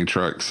little tiny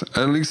trucks.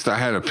 At least I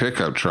had a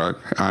pickup truck.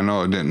 I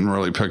know it didn't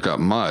really pick up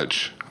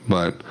much,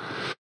 but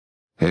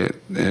it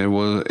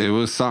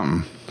was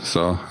something.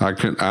 So,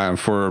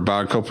 for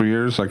about a couple of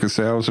years, I could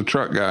say I was a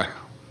truck guy.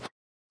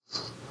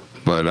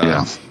 But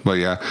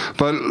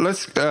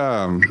let's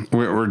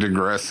we're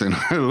digressing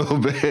a little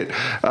bit.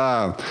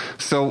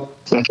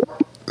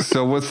 So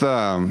with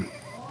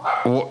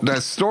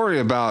that story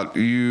about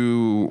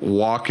you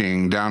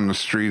walking down the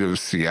street of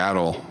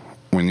Seattle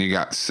when you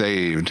got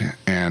saved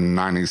in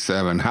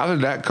 '97, how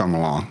did that come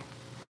along?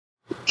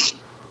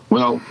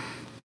 Well,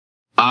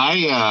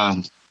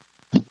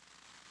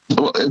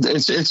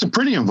 it's a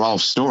pretty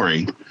involved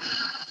story.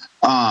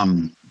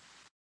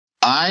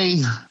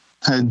 I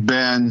had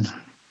been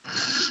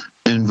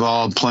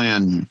involved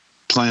playing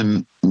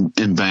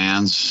in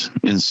bands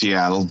in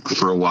Seattle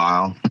for a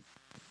while.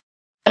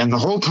 And the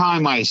whole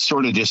time I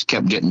sort of just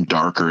kept getting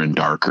darker and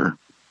darker.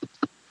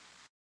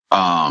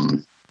 I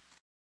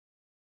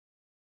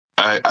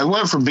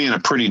went from being a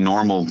pretty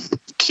normal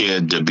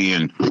kid to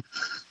being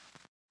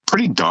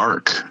pretty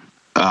dark,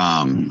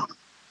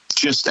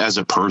 just as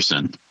a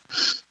person.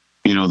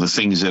 The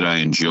things that I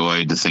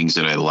enjoyed, the things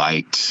that I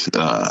liked,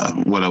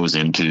 what I was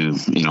into,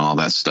 all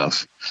that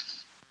stuff.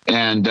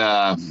 And,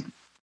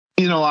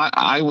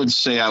 I would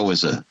say I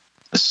was a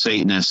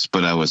Satanist,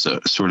 but I was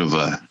a sort of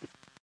a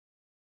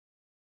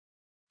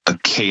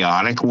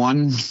chaotic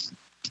one,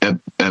 and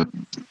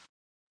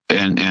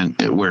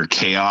where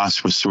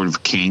chaos was sort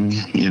of king,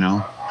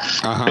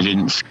 Uh-huh. I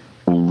didn't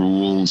follow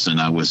rules,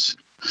 and I was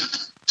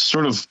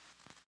sort of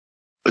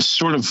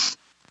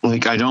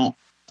like I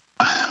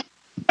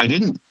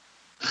didn't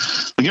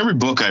like every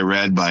book I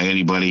read by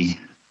anybody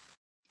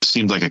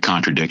seemed like a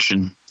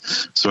contradiction,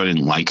 so I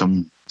didn't like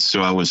them.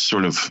 So I was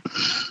sort of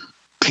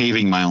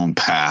paving my own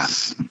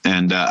path,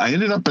 and I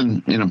ended up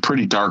in a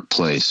pretty dark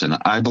place. And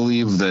I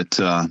believe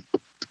that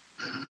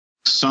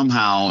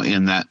somehow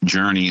in that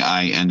journey,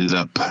 I ended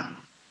up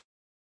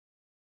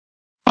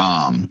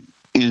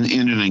in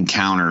an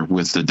encounter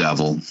with the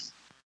devil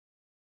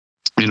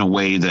in a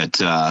way that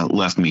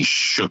left me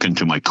shook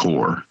into my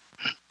core.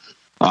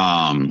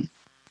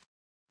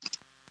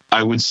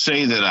 I would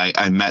say that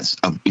I met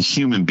a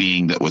human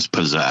being that was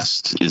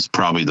possessed is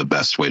probably the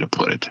best way to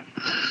put it.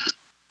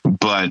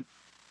 But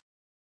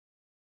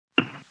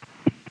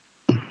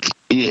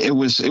it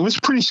was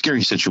a pretty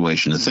scary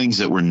situation. The things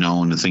that were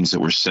known, the things that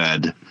were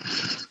said,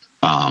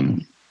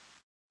 the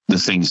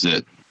things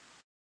that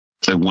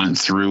I went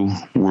through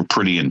were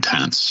pretty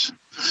intense.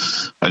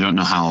 I don't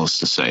know how else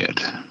to say it.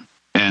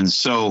 And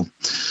so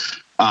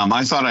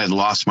I thought I had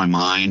lost my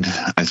mind.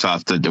 I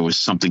thought that there was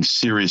something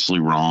seriously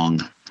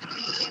wrong.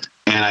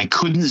 And I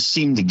couldn't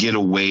seem to get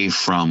away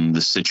from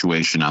the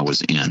situation I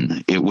was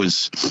in. It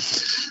was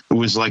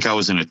like I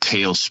was in a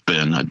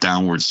tailspin, a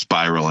downward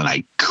spiral, and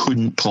I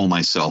couldn't pull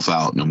myself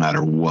out no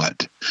matter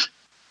what.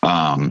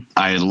 I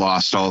had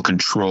lost all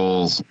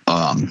control,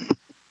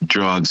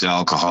 drugs,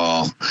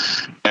 alcohol,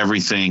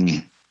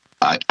 everything.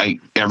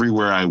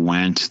 Everywhere I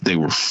went, they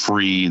were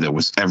free. There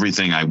was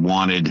everything I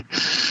wanted.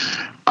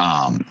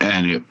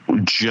 And it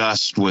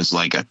just was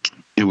like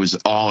it was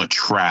all a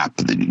trap.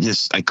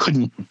 I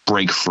couldn't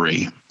break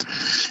free.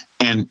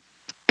 And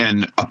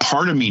a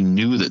part of me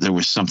knew that there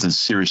was something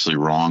seriously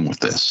wrong with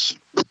this.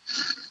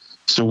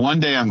 So one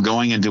day I'm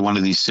going into one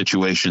of these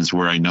situations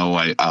where I know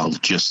I'll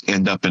just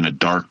end up in a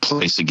dark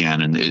place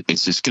again. And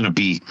it's just going to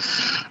be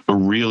a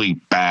really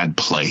bad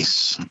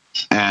place.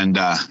 And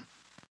I'm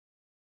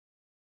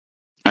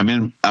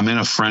in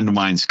a friend of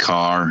mine's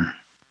car.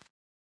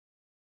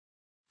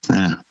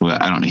 Well,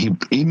 I don't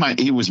know.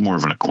 He was more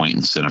of an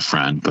acquaintance than a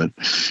friend, but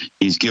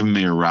he's giving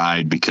me a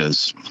ride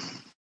because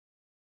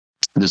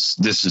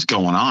this is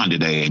going on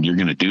today, and you're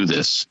going to do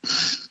this,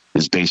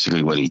 is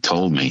basically what he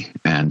told me.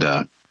 And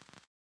it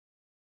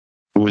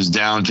was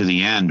down to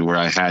the end where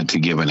I had to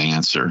give an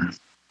answer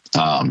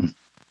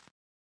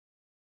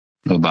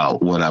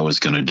about what I was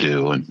going to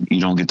do. And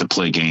you don't get to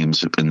play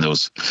games in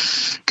those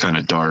kind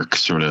of dark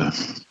sort of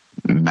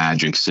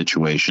magic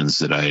situations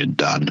that I had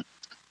done.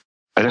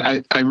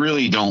 I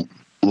really don't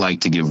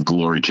like to give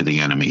glory to the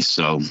enemy.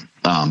 So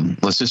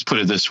let's just put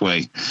it this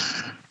way.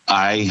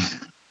 I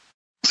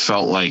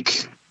felt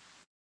like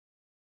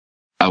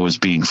I was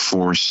being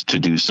forced to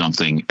do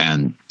something,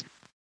 and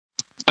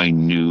I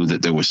knew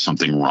that there was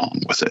something wrong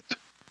with it.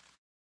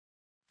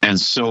 And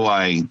so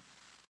I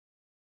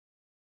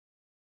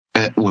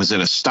was at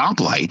a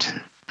stoplight,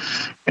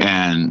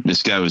 and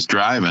this guy was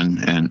driving,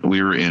 and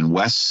we were in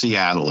West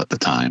Seattle at the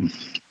time.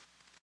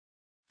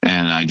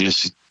 And I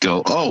just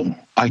go, oh,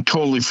 I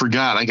totally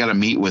forgot. I got to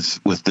meet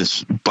with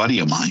this buddy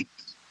of mine.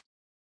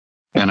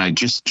 And I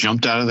just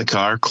jumped out of the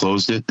car,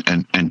 closed it,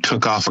 and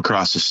took off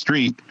across the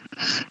street.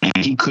 And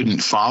he couldn't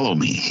follow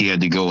me. He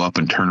had to go up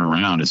and turn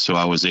around. And so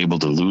I was able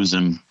to lose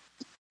him.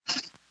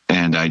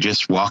 And I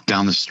just walked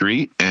down the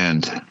street.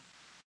 And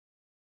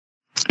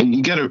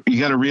you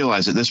gotta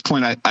realize at this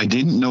point, I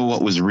didn't know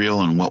what was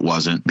real and what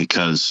wasn't,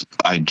 because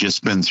I'd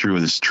just been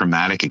through this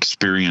traumatic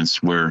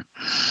experience where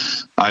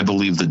I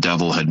believed the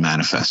devil had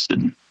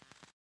manifested.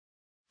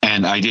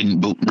 And I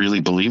didn't really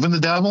believe in the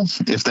devil,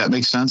 if that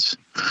makes sense.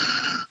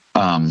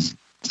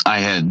 I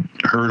had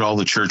heard all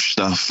the church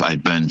stuff.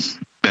 I'd been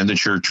to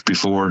church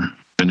before,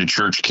 been to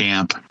church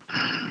camp.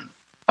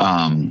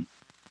 And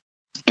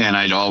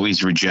I'd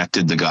always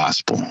rejected the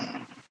gospel.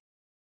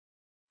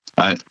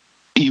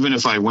 Even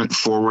if I went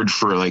forward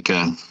for like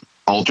a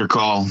altar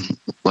call,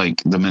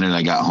 like the minute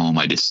I got home,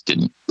 I just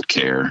didn't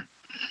care.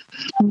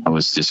 I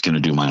was just going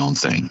to do my own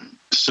thing.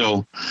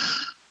 So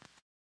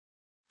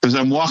as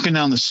I'm walking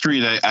down the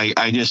street,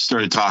 I just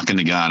started talking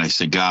to God. I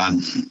said, God,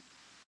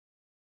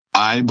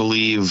 I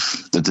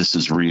believe that this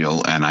is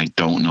real, and I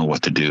don't know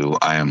what to do.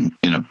 I am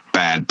in a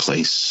bad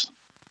place.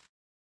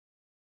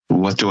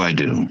 What do I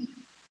do?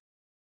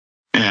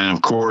 And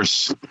of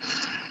course,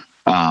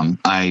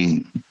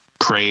 I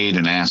prayed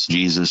and asked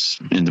Jesus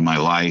into my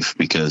life,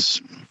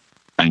 because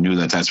I knew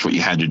that that's what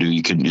you had to do.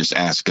 You couldn't just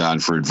ask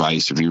God for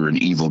advice if you were an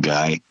evil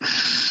guy.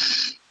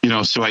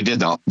 So I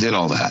did all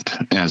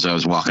that as I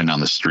was walking down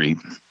the street.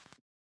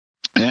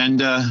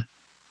 And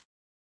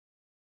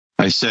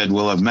I said,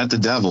 well, I've met the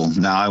devil.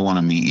 Now I want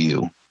to meet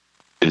you,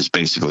 is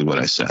basically what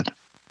I said.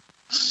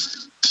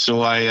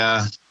 So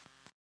I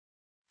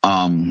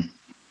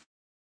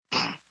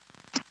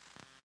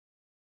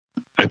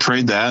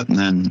prayed that, and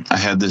then I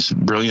had this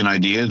brilliant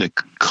idea to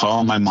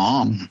call my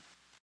mom.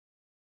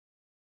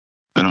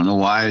 I don't know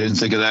why I didn't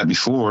think of that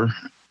before.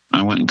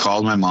 I went and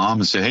called my mom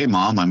and said, hey,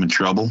 Mom, I'm in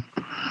trouble.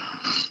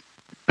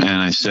 And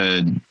I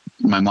said,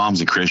 my mom's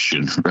a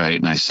Christian, right?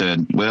 And I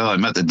said, well, I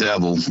met the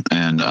devil,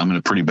 and I'm in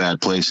a pretty bad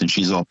place. And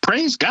she's all,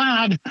 praise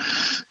God.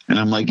 And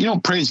I'm like, you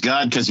don't praise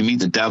God because you meet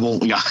the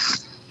devil? Yeah.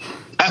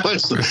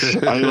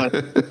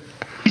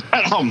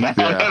 Oh, man.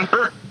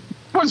 Yeah.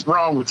 What's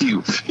wrong with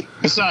you?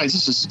 Besides,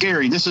 this is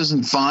scary. This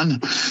isn't fun.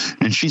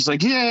 And she's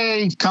like,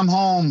 yay, come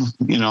home.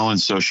 And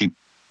so she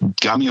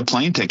got me a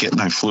plane ticket,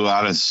 and I flew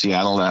out of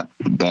Seattle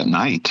that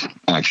night,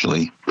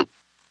 actually.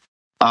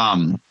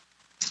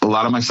 A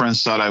lot of my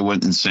friends thought I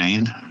went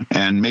insane,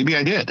 and maybe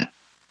I did.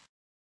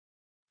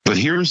 But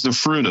here's the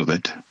fruit of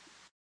it.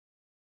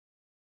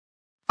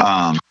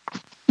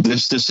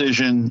 This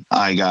decision,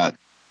 I got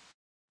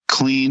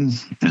clean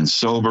and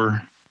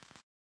sober.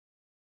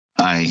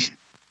 I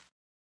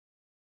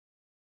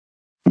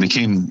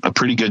became a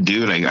pretty good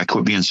dude. I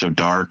quit being so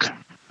dark.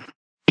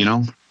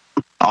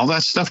 All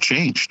that stuff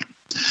changed.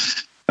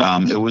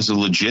 It was a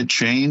legit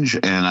change,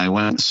 and I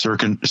went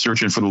searching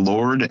for the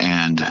Lord,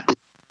 and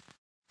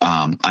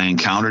I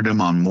encountered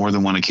him on more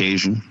than one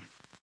occasion.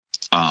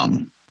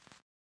 I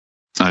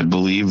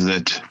believe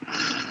that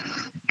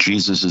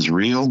Jesus is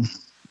real,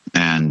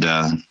 and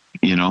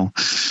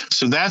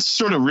so that's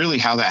sort of really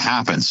how that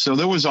happened. So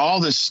there was all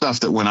this stuff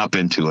that went up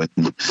into it,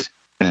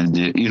 and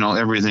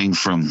everything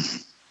from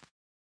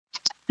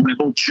my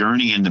whole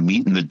journey into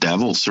meeting the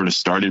devil sort of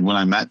started when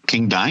I met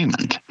King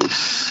Diamond,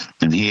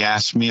 and he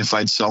asked me if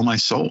I'd sell my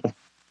soul.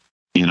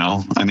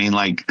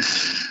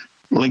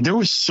 Like there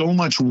was so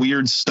much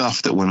weird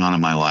stuff that went on in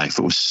my life.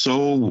 It was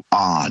so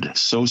odd,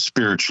 so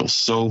spiritual,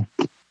 so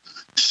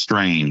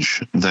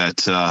strange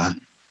that,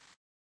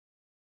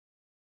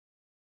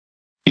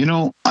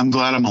 I'm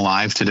glad I'm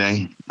alive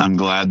today. I'm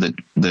glad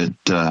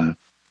that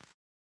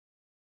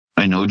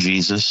I know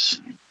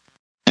Jesus.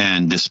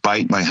 And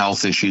despite my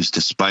health issues,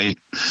 despite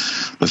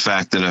the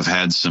fact that I've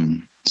had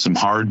some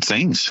hard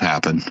things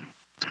happen,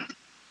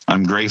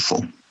 I'm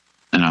grateful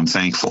and I'm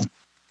thankful,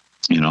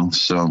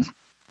 so,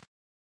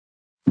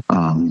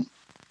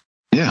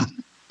 yeah.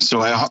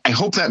 So I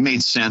hope that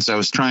made sense. I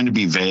was trying to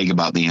be vague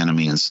about the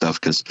enemy and stuff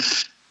because,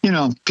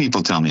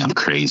 people tell me I'm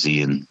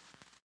crazy and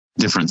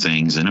different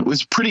things, and it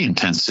was pretty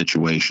intense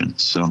situation.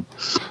 So,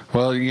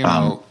 well,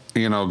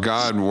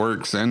 God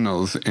works in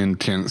those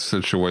intense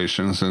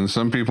situations, and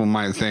some people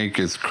might think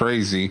it's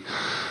crazy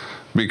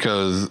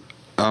because,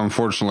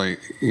 unfortunately,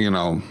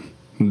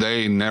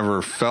 they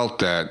never felt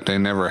that. They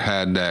never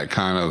had that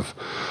kind of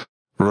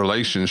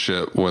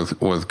relationship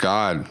with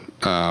God,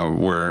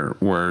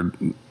 where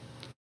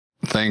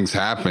things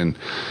happen,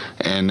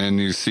 and then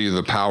you see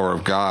the power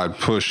of God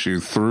push you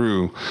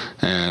through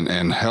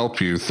and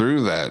help you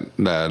through that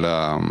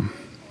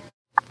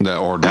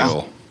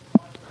ordeal.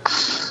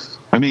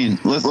 I mean,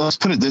 let's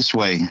put it this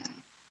way.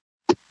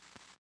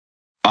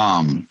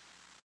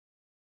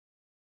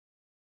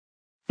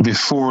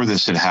 Before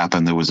this had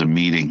happened, there was a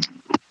meeting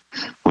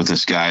with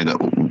this guy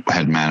that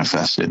had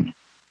manifested.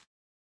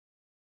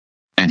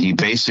 And he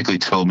basically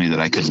told me that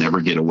I could never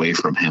get away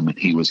from him, and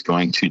he was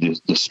going to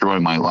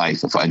destroy my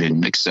life if I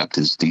didn't accept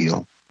his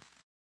deal.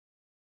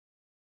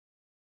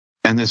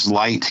 And this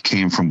light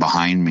came from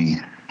behind me,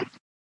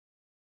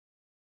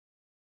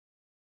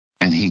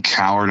 and he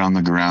cowered on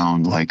the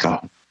ground like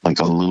a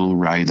little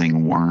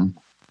writhing worm.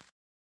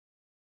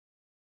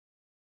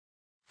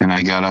 And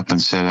I got up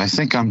and said, I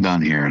think I'm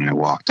done here. And I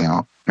walked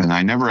out. And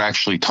I never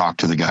actually talked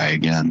to the guy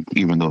again,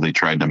 even though they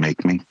tried to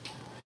make me.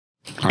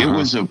 It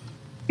was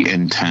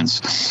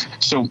intense.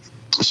 So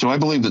I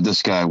believe that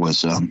this guy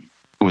was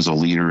a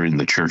leader in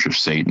the Church of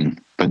Satan,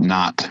 but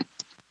not.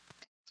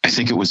 I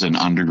think it was an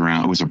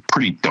underground. It was a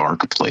pretty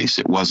dark place.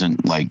 It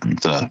wasn't like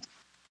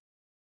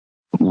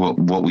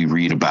what we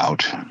read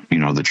about,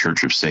 the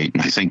Church of Satan.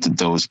 I think that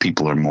those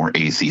people are more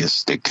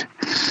atheistic.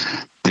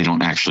 They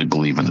don't actually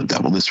believe in the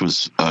devil. This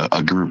was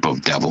a group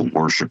of devil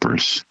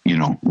worshipers,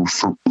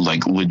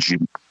 like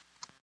legit,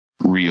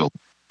 real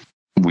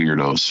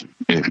weirdos,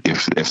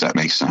 if that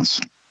makes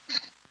sense.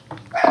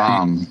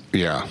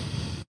 Yeah.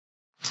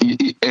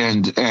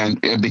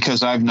 And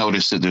because I've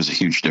noticed that there's a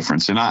huge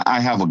difference, and I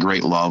have a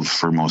great love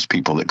for most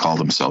people that call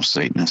themselves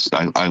Satanists.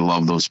 I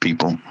love those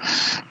people.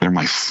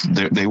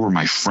 They were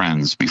my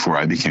friends before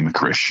I became a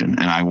Christian,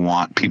 and I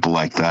want people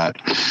like that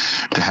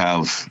to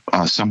have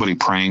somebody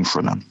praying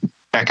for them.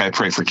 Heck, I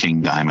pray for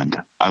King Diamond.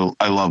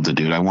 I love the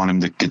dude. I want him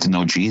to get to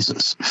know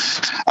Jesus.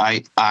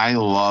 I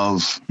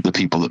love the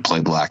people that play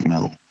black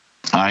metal.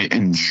 I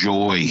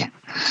enjoy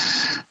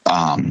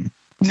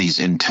these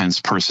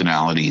intense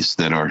personalities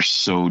that are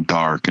so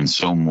dark and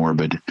so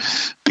morbid,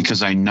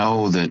 because I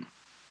know that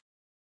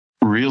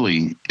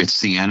really it's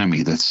the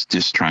enemy that's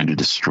just trying to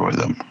destroy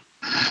them.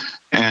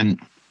 And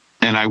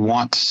I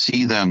want to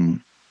see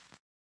them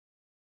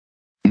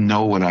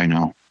know what I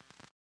know.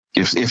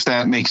 If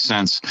that makes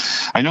sense.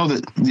 I know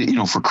that,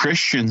 for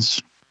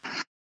Christians,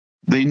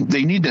 they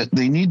need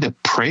to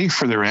pray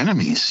for their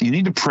enemies. You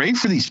need to pray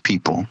for these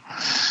people.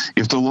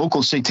 If the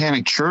local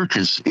satanic church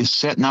is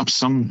setting up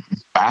some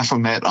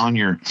Baphomet on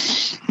your,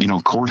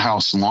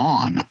 courthouse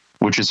lawn,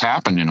 which has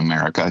happened in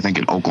America, I think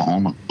in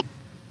Oklahoma,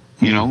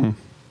 you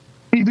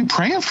need to be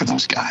praying for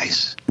those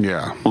guys.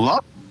 Yeah.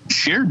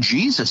 Share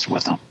Jesus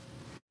with them.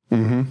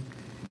 Mm-hmm.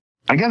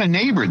 I got a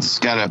neighbor that's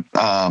got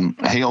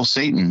a Hail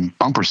Satan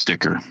bumper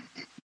sticker.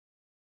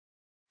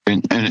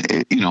 And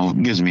it,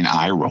 gives me an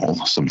eye roll.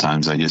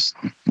 Sometimes I just,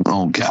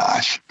 oh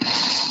gosh,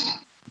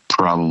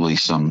 probably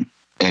some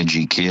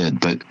edgy kid,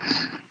 but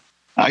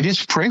I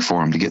just pray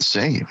for him to get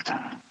saved.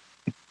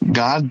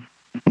 God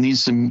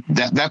needs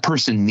that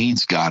person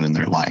needs God in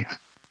their life.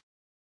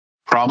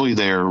 Probably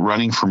they're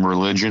running from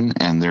religion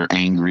and they're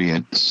angry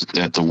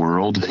at the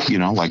world,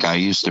 like I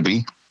used to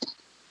be.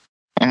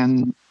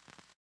 And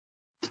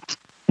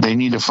they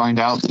need to find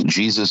out that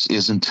Jesus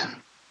isn't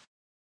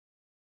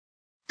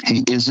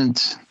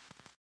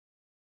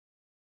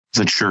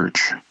the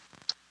church.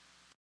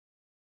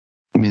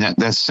 I mean,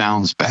 that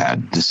sounds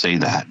bad to say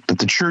that, but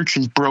the church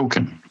is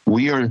broken.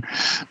 We are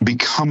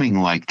becoming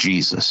like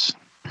Jesus,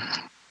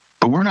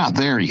 but we're not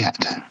there yet.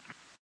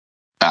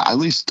 At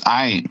least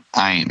I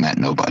ain't met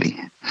nobody.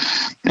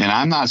 And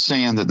I'm not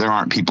saying that there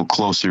aren't people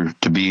closer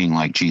to being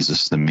like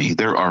Jesus than me.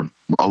 There are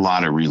a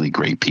lot of really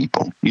great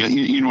people.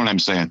 You know what I'm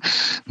saying?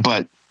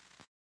 But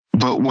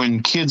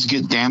when kids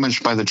get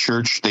damaged by the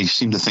church, they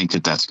seem to think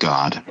that that's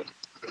God.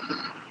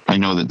 I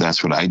know that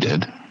that's what I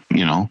did,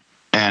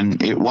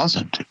 and it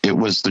wasn't. It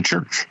was the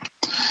church.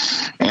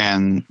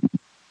 And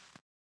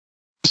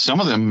some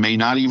of them may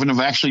not even have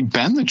actually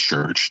been the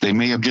church. They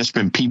may have just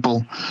been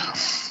people,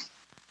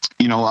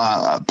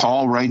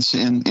 Paul writes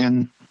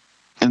in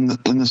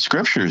the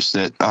scriptures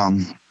that,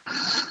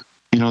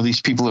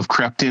 these people have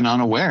crept in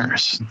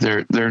unawares.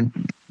 They're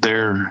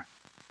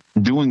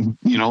doing,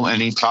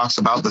 and he talks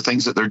about the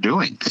things that they're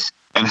doing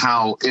and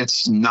how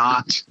it's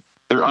not,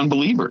 they're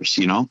unbelievers,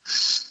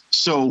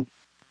 So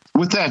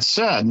with that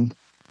said,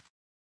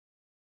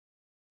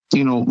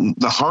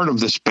 the heart of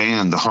this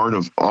band, the heart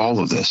of all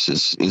of this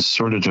is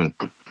sort of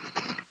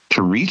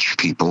to reach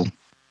people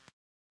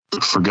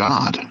for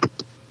God.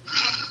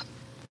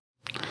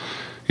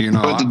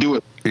 But to do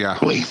it. Yeah.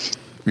 Quickly.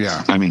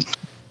 Yeah. I mean,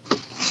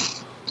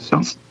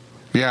 so.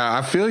 Yeah,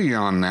 I feel you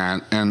on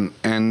that, and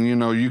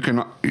you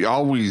can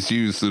always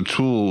use the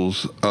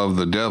tools of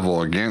the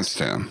devil against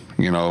him,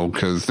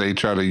 because they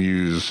try to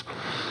use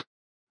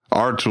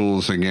our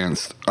tools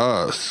against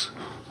us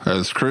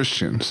as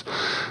Christians.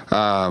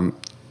 But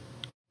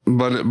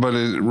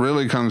it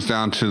really comes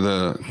down to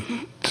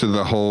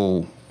the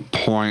whole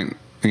point,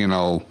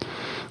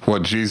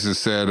 what Jesus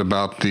said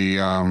about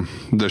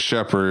the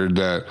shepherd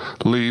that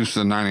leaves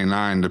the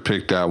 99 to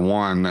pick that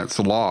one that's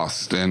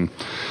lost, and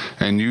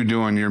you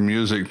doing your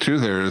music too.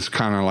 There is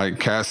kind of like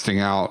casting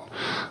out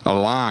a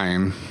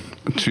line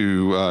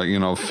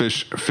to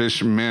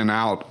fish men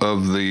out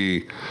of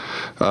the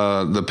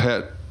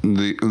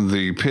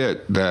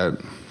pit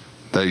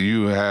that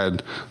you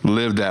had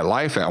lived that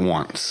life at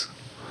once.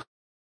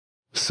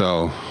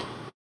 So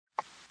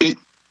it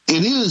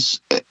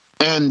is,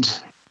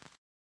 and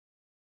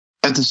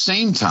at the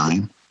same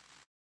time,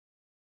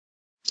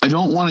 I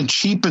don't want to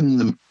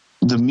cheapen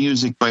the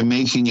music by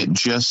making it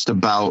just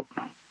about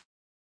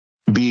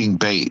being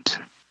bait.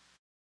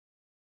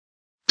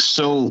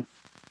 So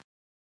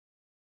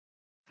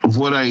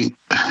what I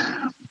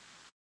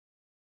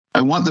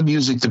want the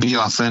music to be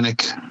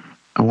authentic.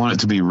 I want it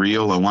to be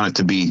real. I want it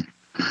to be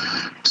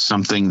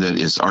something that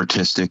is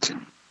artistic.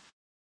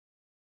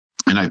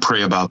 And I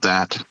pray about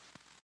that.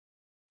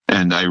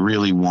 And I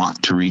really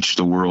want to reach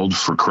the world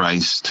for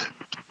Christ.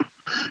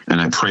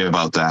 And I pray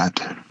about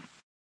that.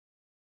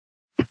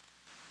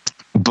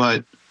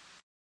 But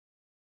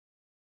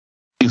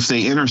if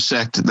they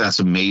intersect, that's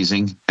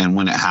amazing. And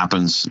when it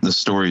happens, the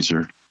stories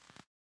are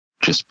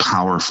just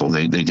powerful.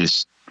 They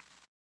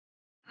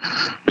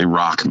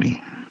rock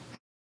me.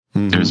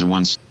 Mm-hmm. There's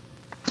one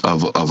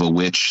of a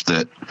witch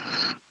that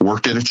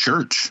worked at a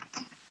church.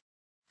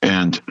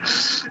 And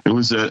it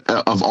was,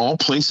 of all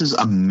places,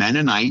 a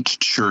Mennonite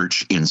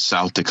church in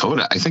South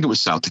Dakota. I think it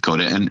was South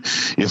Dakota. And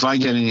if I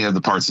get any of the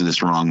parts of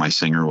this wrong, my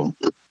singer will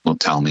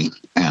tell me.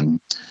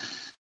 And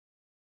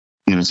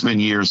it's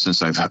been years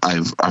since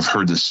I've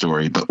heard this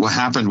story. But what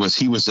happened was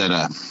he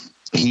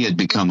had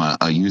become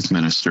a youth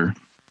minister,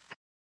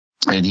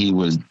 and he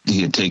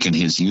had taken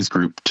his youth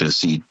group to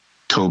see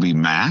Toby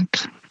Mac.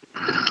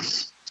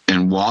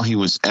 And while he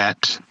was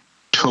at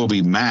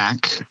Toby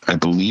Mac, I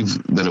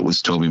believe that it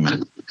was Toby Mac,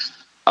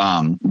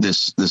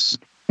 this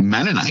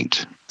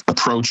Mennonite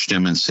approached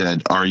him and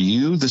said, "Are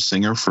you the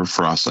singer for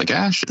Frost Like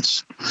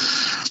Ashes?"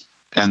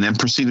 And then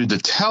proceeded to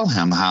tell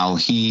him how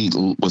he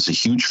was a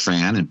huge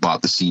fan and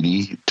bought the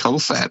CD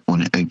Tophet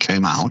when it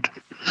came out,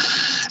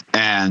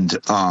 and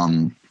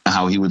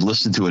how he would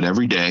listen to it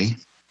every day.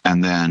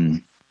 And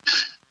then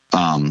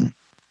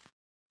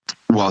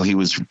while he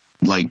was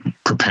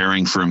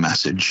preparing for a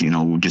message,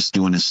 just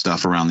doing his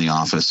stuff around the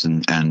office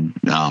and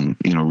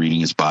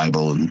reading his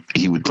Bible, and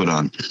he would put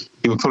on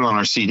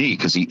our CD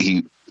because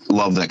he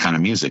loved that kind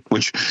of music,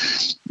 which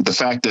the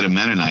fact that a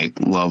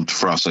Mennonite loved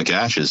Frost Like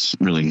Ashes,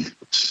 really,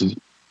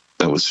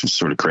 that was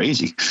sort of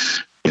crazy,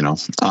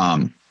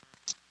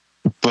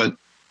 but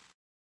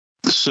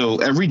so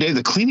every day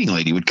the cleaning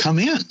lady would come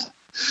in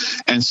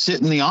and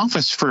sit in the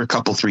office for a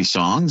couple, 3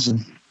 songs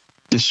and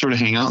just sort of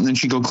hang out, and then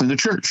she'd go clean the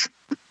church.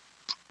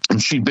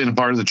 And she'd been a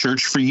part of the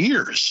church for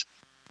years,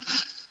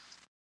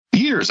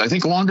 I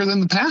think longer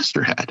than the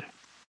pastor had.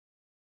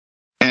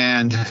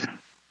 And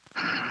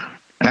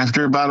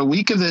after about a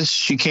week of this,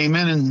 she came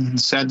in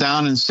and sat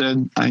down and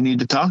said, "I need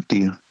to talk to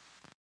you."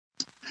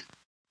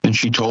 And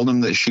she told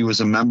him that she was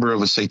a member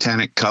of a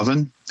satanic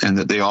coven and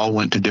that they all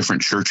went to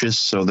different churches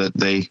so that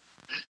they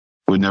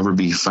would never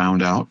be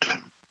found out.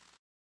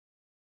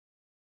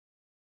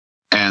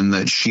 And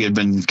that she had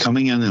been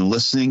coming in and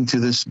listening to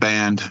this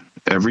band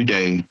every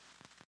day.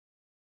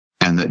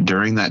 And that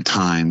during that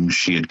time,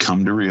 she had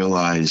come to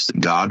realize that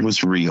God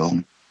was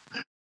real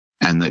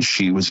and that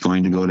she was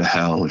going to go to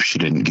hell if she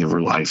didn't give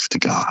her life to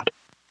God.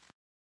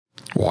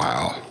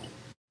 Wow.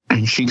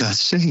 And she got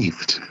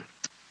saved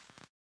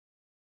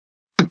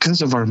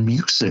because of our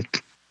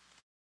music.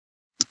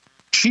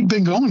 She'd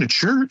been going to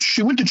church.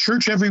 She went to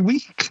church every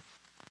week.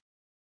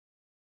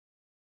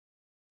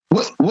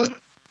 What?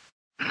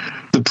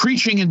 The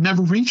preaching had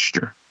never reached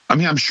her. I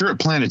mean, I'm sure it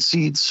planted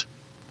seeds.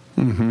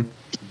 Mm-hmm.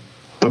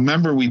 But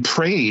remember, we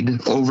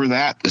prayed over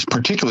that,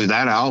 particularly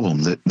that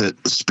album, that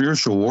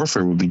spiritual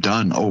warfare would be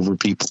done over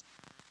people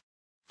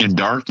in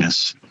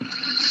darkness,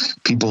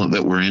 people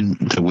that were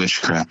into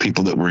witchcraft,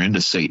 people that were into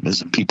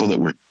Satanism, people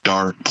that were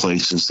dark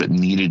places that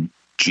needed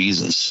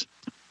Jesus.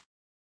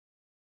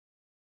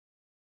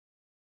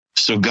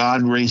 So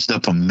God raised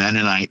up a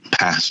Mennonite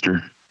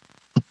pastor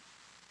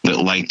that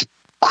liked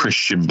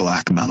Christian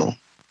black metal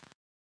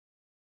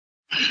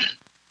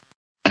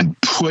and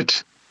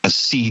put a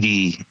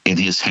CD in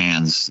his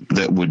hands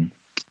that would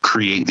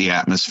create the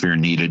atmosphere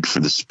needed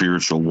for the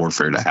spiritual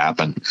warfare to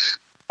happen.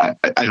 I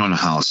don't know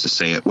how else to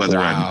say it, whether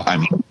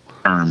I'm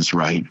terms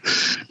right.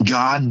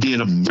 God did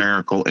a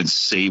miracle and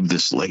saved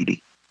this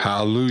lady.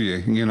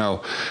 Hallelujah.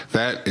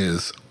 That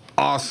is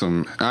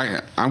awesome.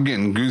 I'm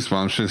getting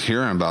goosebumps just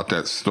hearing about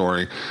that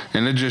story,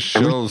 and it just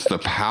shows the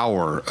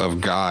power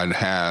of God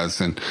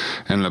has, and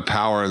the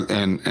power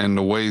and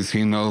the ways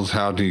He knows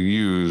how to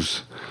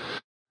use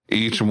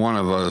each one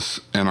of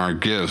us and our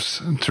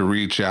gifts to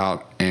reach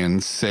out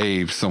and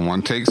save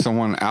someone, take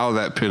someone out of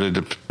that pit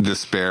of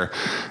despair,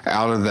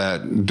 out of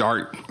that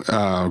dark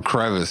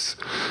crevice,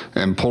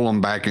 and pull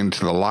them back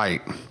into the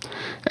light.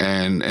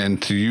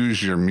 And to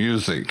use your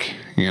music,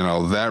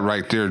 that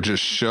right there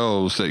just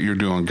shows that you're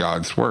doing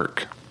God's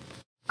work.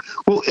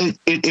 Well,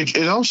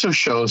 it also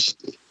shows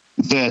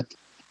that,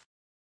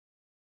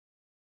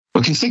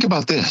 okay, think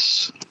about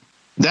this.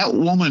 That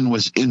woman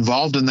was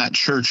involved in that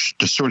church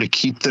to sort of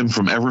keep them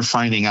from ever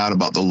finding out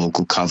about the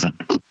local coven.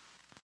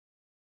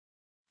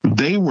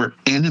 They were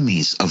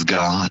enemies of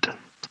God,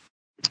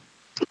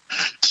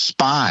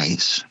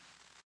 spies.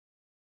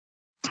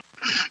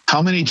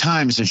 How many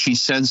times has she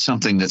said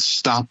something that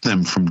stopped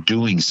them from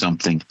doing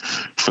something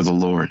for the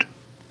Lord?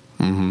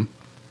 Mm-hmm.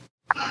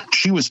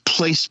 She was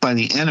placed by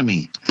the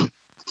enemy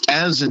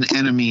as an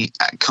enemy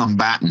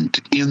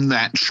combatant in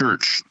that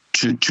church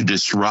to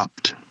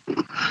disrupt,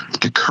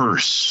 to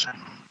curse.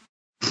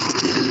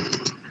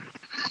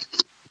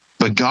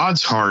 But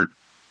God's heart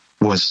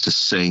was to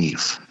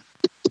save.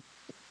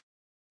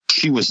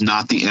 She was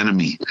not the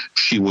enemy.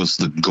 She was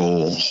the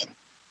goal.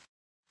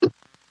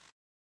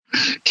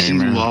 He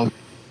loved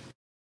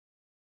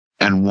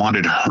and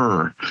wanted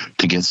her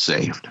to get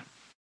saved.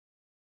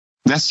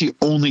 That's the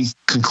only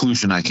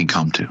conclusion I can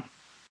come to.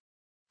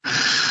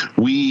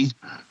 We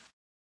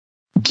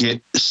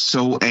get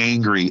so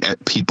angry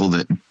at people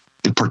that,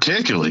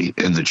 particularly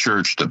in the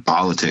church, the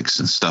politics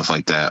and stuff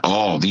like that.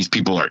 Oh, these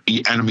people are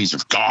enemies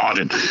of God,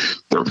 and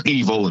they're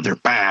evil and they're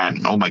bad.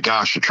 And oh my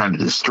gosh, they're trying to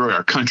destroy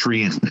our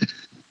country.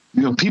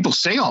 And people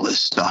say all this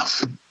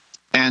stuff.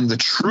 And the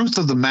truth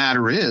of the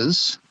matter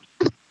is,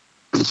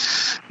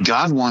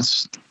 God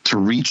wants to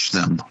reach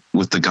them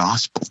with the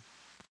gospel.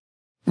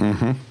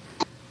 Mm-hmm.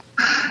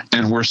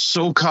 And we're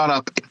so caught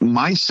up,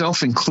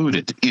 myself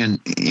included, in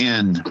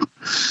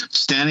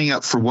standing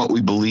up for what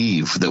we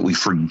believe that we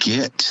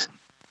forget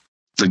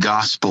the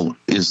gospel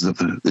is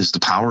the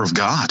power of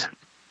God.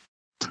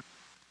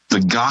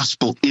 The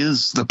gospel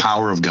is the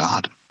power of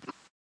God.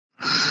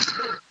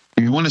 If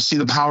you want to see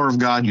the power of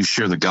God, you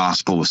share the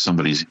gospel with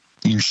somebody.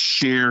 You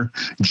share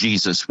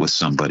Jesus with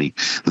somebody.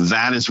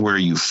 That is where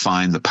you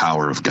find the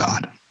power of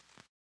God.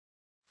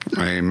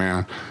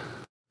 Amen.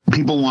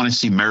 People want to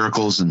see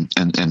miracles and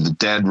the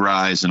dead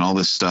rise and all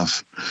this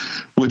stuff,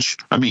 which,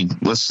 I mean,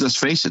 let's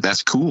face it,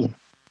 that's cool.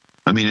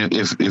 I mean,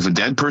 if a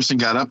dead person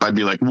got up, I'd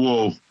be like,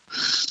 whoa.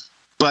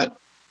 But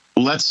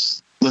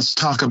let's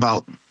talk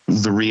about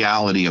the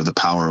reality of the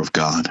power of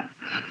God.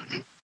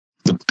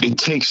 It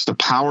takes the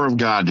power of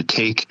God to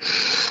take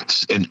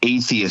an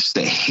atheist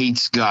that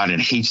hates God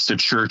and hates the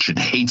church and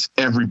hates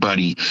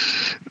everybody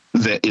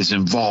that is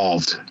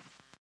involved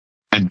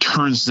and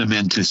turns them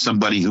into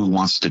somebody who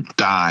wants to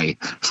die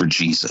for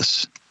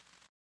Jesus.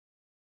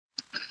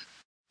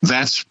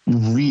 That's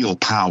real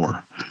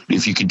power.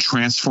 If you can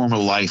transform a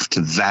life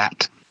to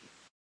that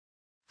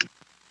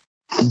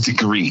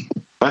degree,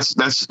 that's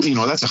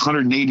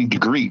 180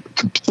 degree,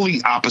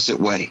 complete opposite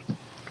way.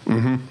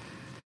 Mm-hmm.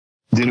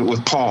 Did it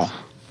with Paul.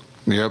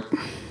 Yep.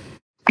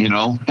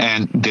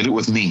 And did it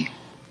with me.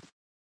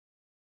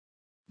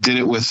 Did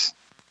it with,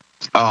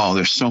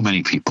 there's so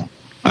many people.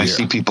 I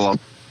see people all the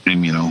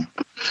time,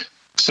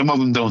 some of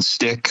them don't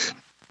stick.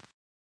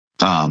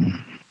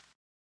 Some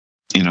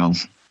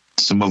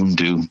of them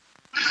do.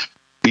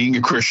 Being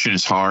a Christian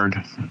is hard.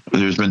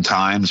 There's been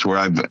times where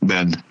I've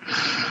been,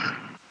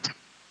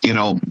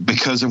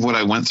 because of what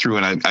I went through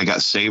and I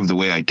got saved the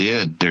way I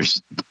did,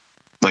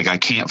 I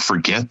can't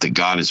forget that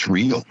God is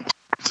real.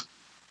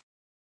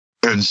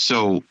 And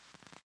so,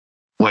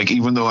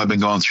 even though I've been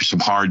going through some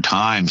hard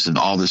times and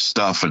all this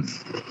stuff, and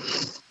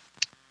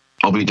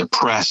I'll be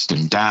depressed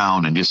and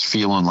down and just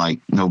feeling like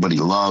nobody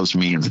loves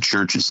me and the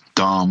church is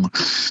dumb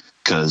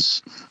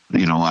because,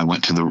 I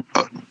went to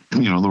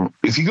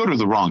if you go to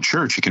the wrong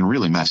church, it can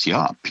really mess you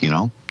up,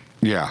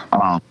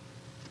 Yeah.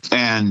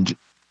 And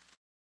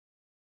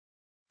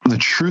the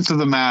truth of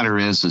the matter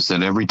is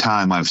that every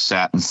time I've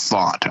sat and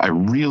thought, I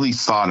really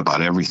thought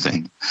about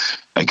everything,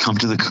 I come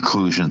to the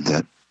conclusion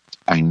that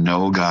I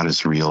know God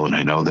is real and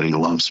I know that He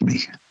loves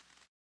me.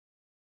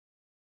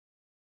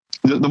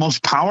 The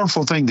most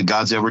powerful thing that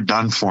God's ever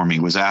done for me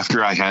was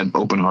after I had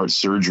open heart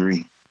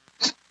surgery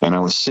and I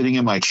was sitting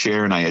in my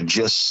chair and I had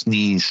just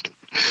sneezed.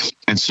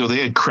 And so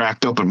they had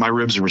cracked open. My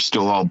ribs were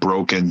still all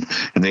broken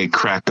and they had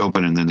cracked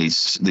open and then they'd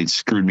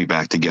screwed me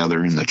back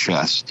together in the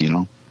chest,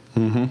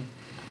 Mm-hmm.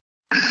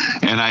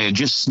 And I had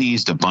just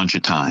sneezed a bunch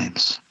of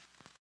times.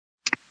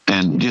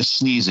 And just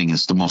sneezing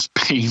is the most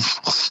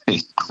painful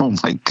thing. Oh,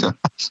 my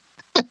gosh.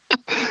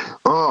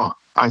 Oh,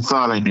 I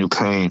thought I knew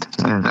pain.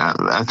 And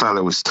I thought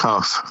it was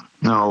tough.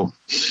 No,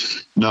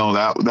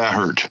 that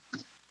hurt.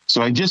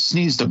 So I just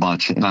sneezed a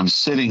bunch, and I'm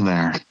sitting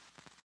there.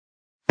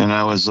 And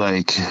I was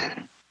like,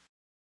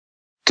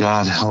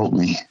 God, help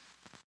me.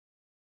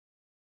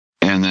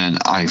 And then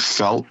I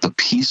felt the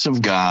peace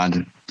of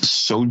God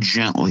so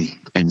gently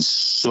and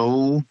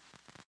so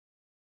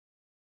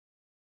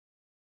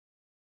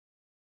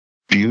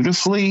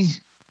beautifully,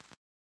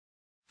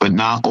 but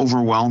not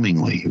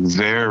overwhelmingly,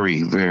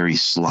 very, very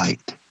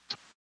slight.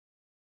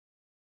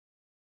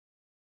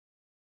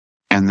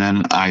 And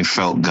then I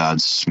felt God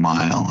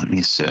smile, and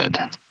he said,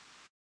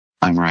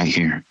 I'm right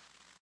here.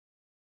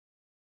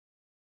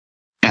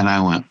 And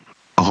I went,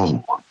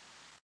 oh,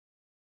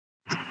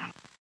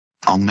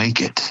 I'll make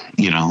it,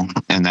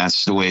 and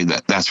that's the way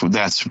that's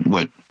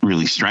what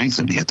really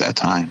strengthened me at that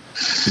time.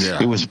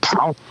 Yeah. It was a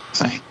powerful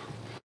thing.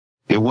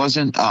 It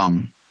wasn't,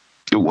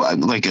 it was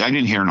like, I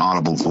didn't hear an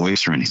audible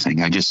voice or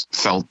anything. I just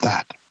felt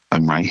that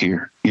I'm right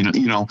here,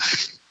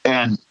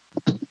 and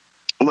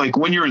like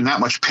when you're in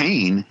that much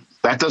pain,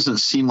 that doesn't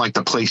seem like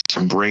the place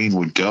your brain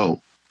would go.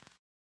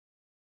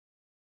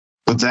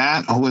 But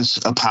that was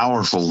a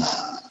powerful,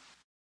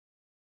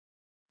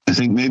 I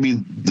think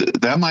maybe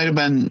that might have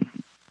been,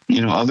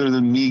 other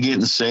than me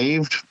getting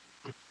saved,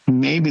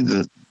 maybe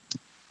the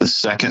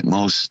second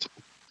most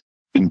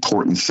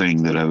important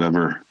thing that I've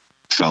ever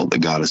felt that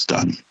God has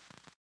done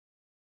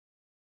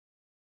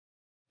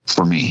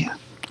for me.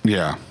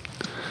 Yeah.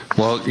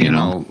 Well, it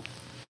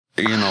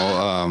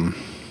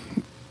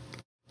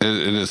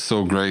is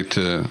so great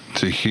to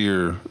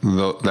hear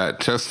that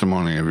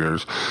testimony of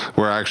yours.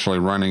 We're actually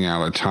running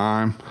out of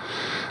time.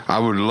 I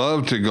would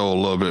love to go a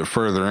little bit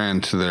further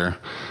into there,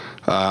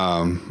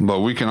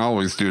 but we can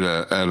always do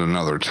that at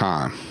another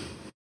time.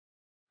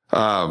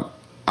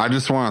 I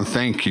just want to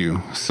thank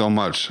you so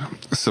much,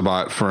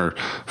 Sabat,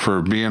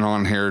 for being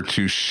on here,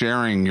 to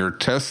sharing your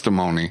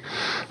testimony,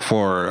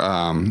 for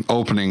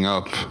opening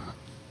up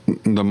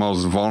the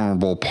most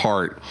vulnerable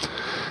part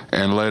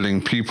and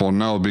letting people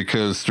know,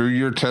 because through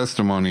your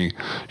testimony,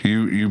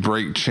 you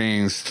break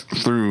chains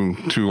through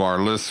to our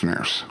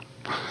listeners.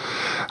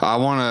 I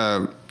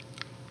want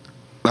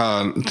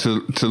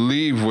to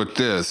leave with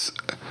this.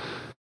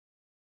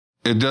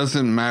 It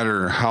doesn't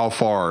matter how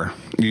far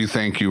you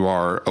think you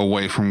are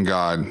away from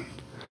God.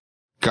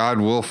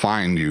 God will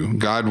find you.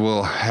 God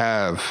will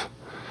have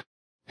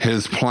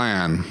his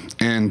plan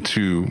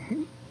into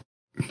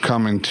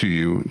coming to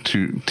you,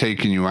 to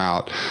taking you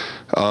out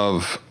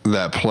of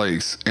that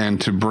place and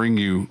to bring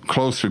you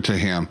closer to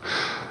him.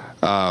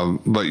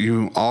 But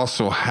you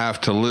also have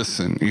to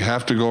listen. You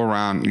have to go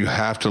around. You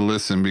have to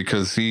listen,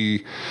 because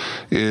he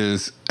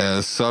is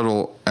as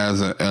subtle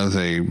as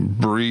a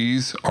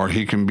breeze, or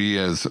he can be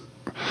as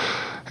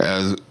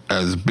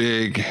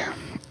big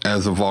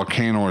as a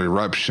volcano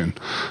eruption.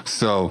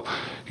 So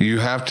you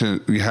have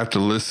to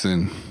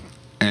listen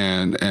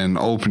and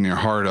open your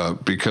heart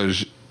up,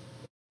 because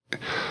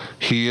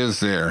he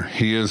is there.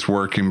 He is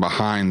working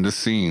behind the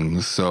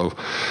scenes. So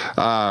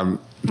I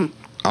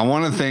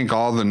want to thank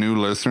all the new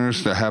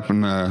listeners that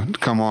happen to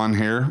come on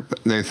here.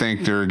 They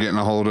think they're getting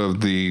a hold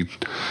of the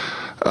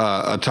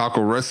a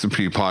taco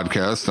recipe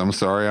podcast. I'm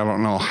sorry, I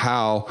don't know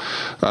how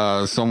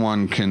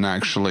someone can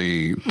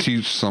actually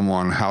teach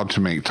someone how to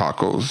make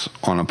tacos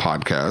on a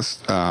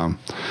podcast.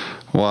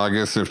 Well, I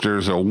guess if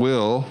there's a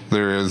will,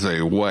 there is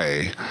a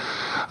way.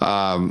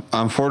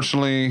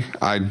 Unfortunately,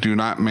 I do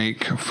not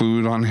make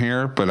food on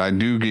here, but I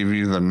do give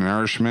you the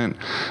nourishment,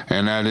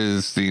 and that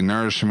is the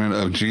nourishment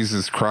of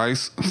Jesus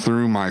Christ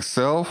through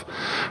myself,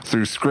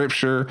 through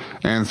scripture,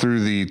 and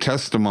through the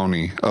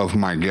testimony of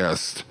my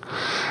guest.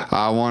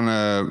 I want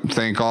to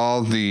thank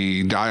all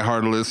the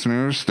diehard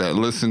listeners that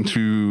listen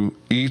to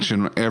each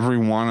and every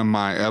one of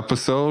my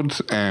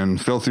episodes, and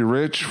Filthy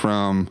Rich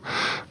from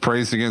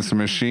Praise Against the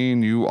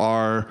Machine, you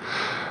are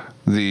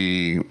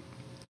the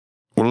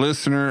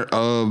listener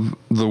of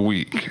the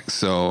week.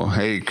 So,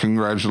 hey,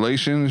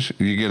 congratulations.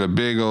 You get a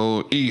big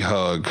old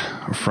e-hug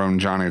from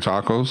Johnny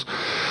Tacos.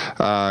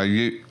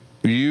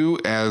 You,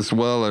 as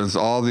well as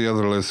all the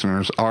other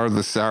listeners, are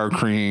the sour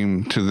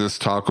cream to this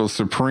Taco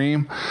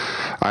Supreme.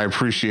 I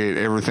appreciate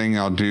everything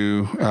I'll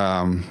do.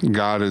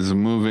 God is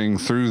moving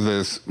through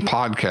this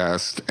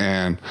podcast,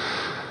 and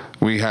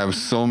we have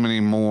so many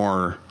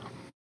more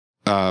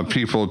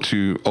people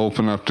to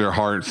open up their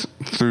hearts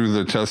through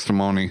the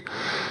testimony,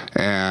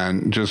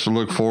 and just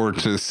look forward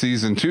to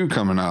season 2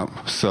 coming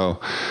up.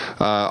 So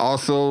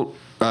also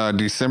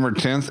December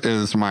 10th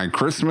is my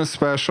Christmas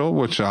special,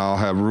 which I'll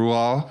have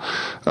Rual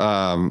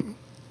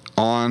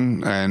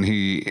on, and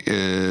he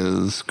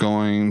is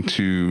going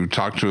to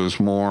talk to us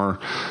more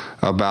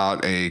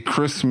about a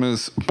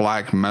Christmas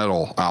black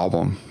metal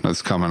album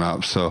that's coming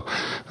up. So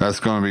that's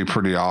going to be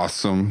pretty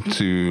awesome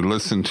to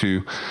listen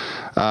to.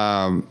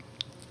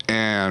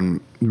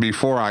 And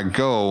before I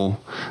go,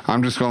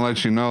 I'm just going to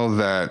let you know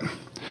that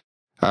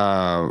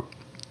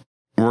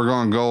we're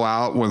going to go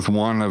out with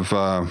one of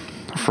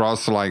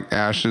Frost Like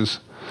Ashes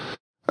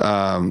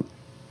song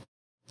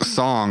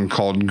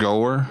called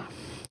Goer,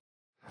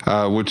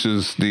 which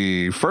is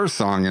the first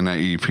song in the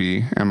EP.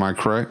 Am I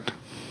correct?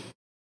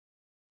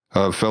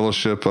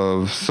 Fellowship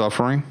of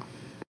Suffering.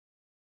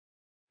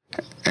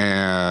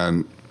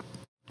 And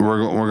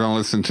we're going to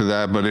listen to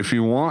that. But if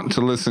you want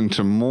to listen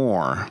to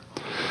more,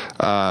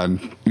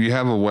 you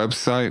have a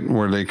website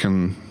where they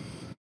can.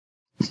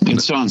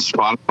 It's on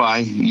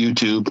Spotify,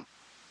 YouTube,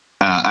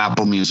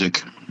 Apple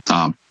Music,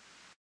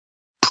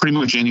 pretty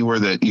much anywhere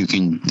that you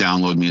can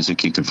download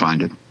music, you can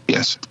find it.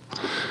 Yes.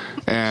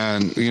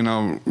 And,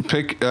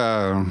 pick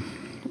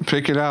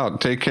it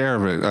out, take care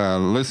of it,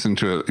 listen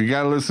to it. You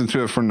got to listen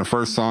to it from the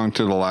first song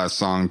to the last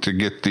song to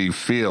get the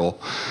feel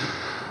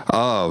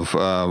of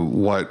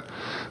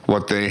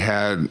what they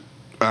had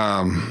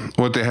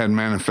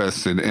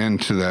manifested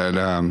into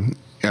that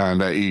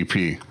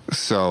EP.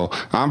 So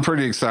I'm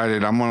pretty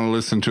excited. I'm going to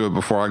listen to it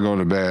before I go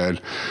to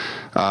bed.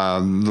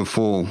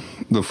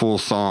 The full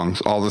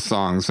songs, all the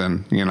songs,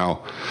 and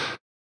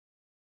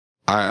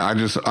I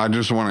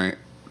just want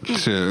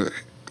to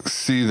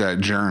see that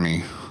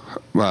journey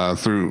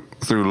through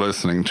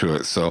listening to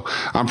it. So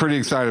I'm pretty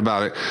excited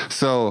about it.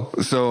 So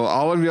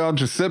all of y'all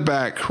just sit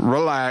back,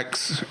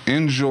 relax,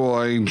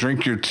 enjoy,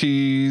 drink your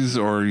teas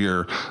or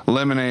your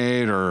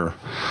lemonade or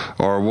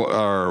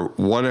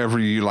whatever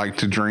you like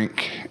to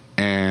drink.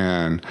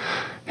 And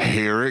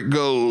here it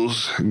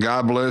goes.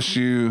 God bless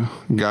you.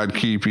 God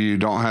keep you.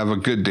 Don't have a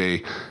good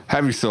day.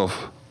 Have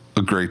yourself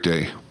a great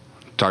day.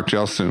 Talk to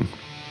y'all soon.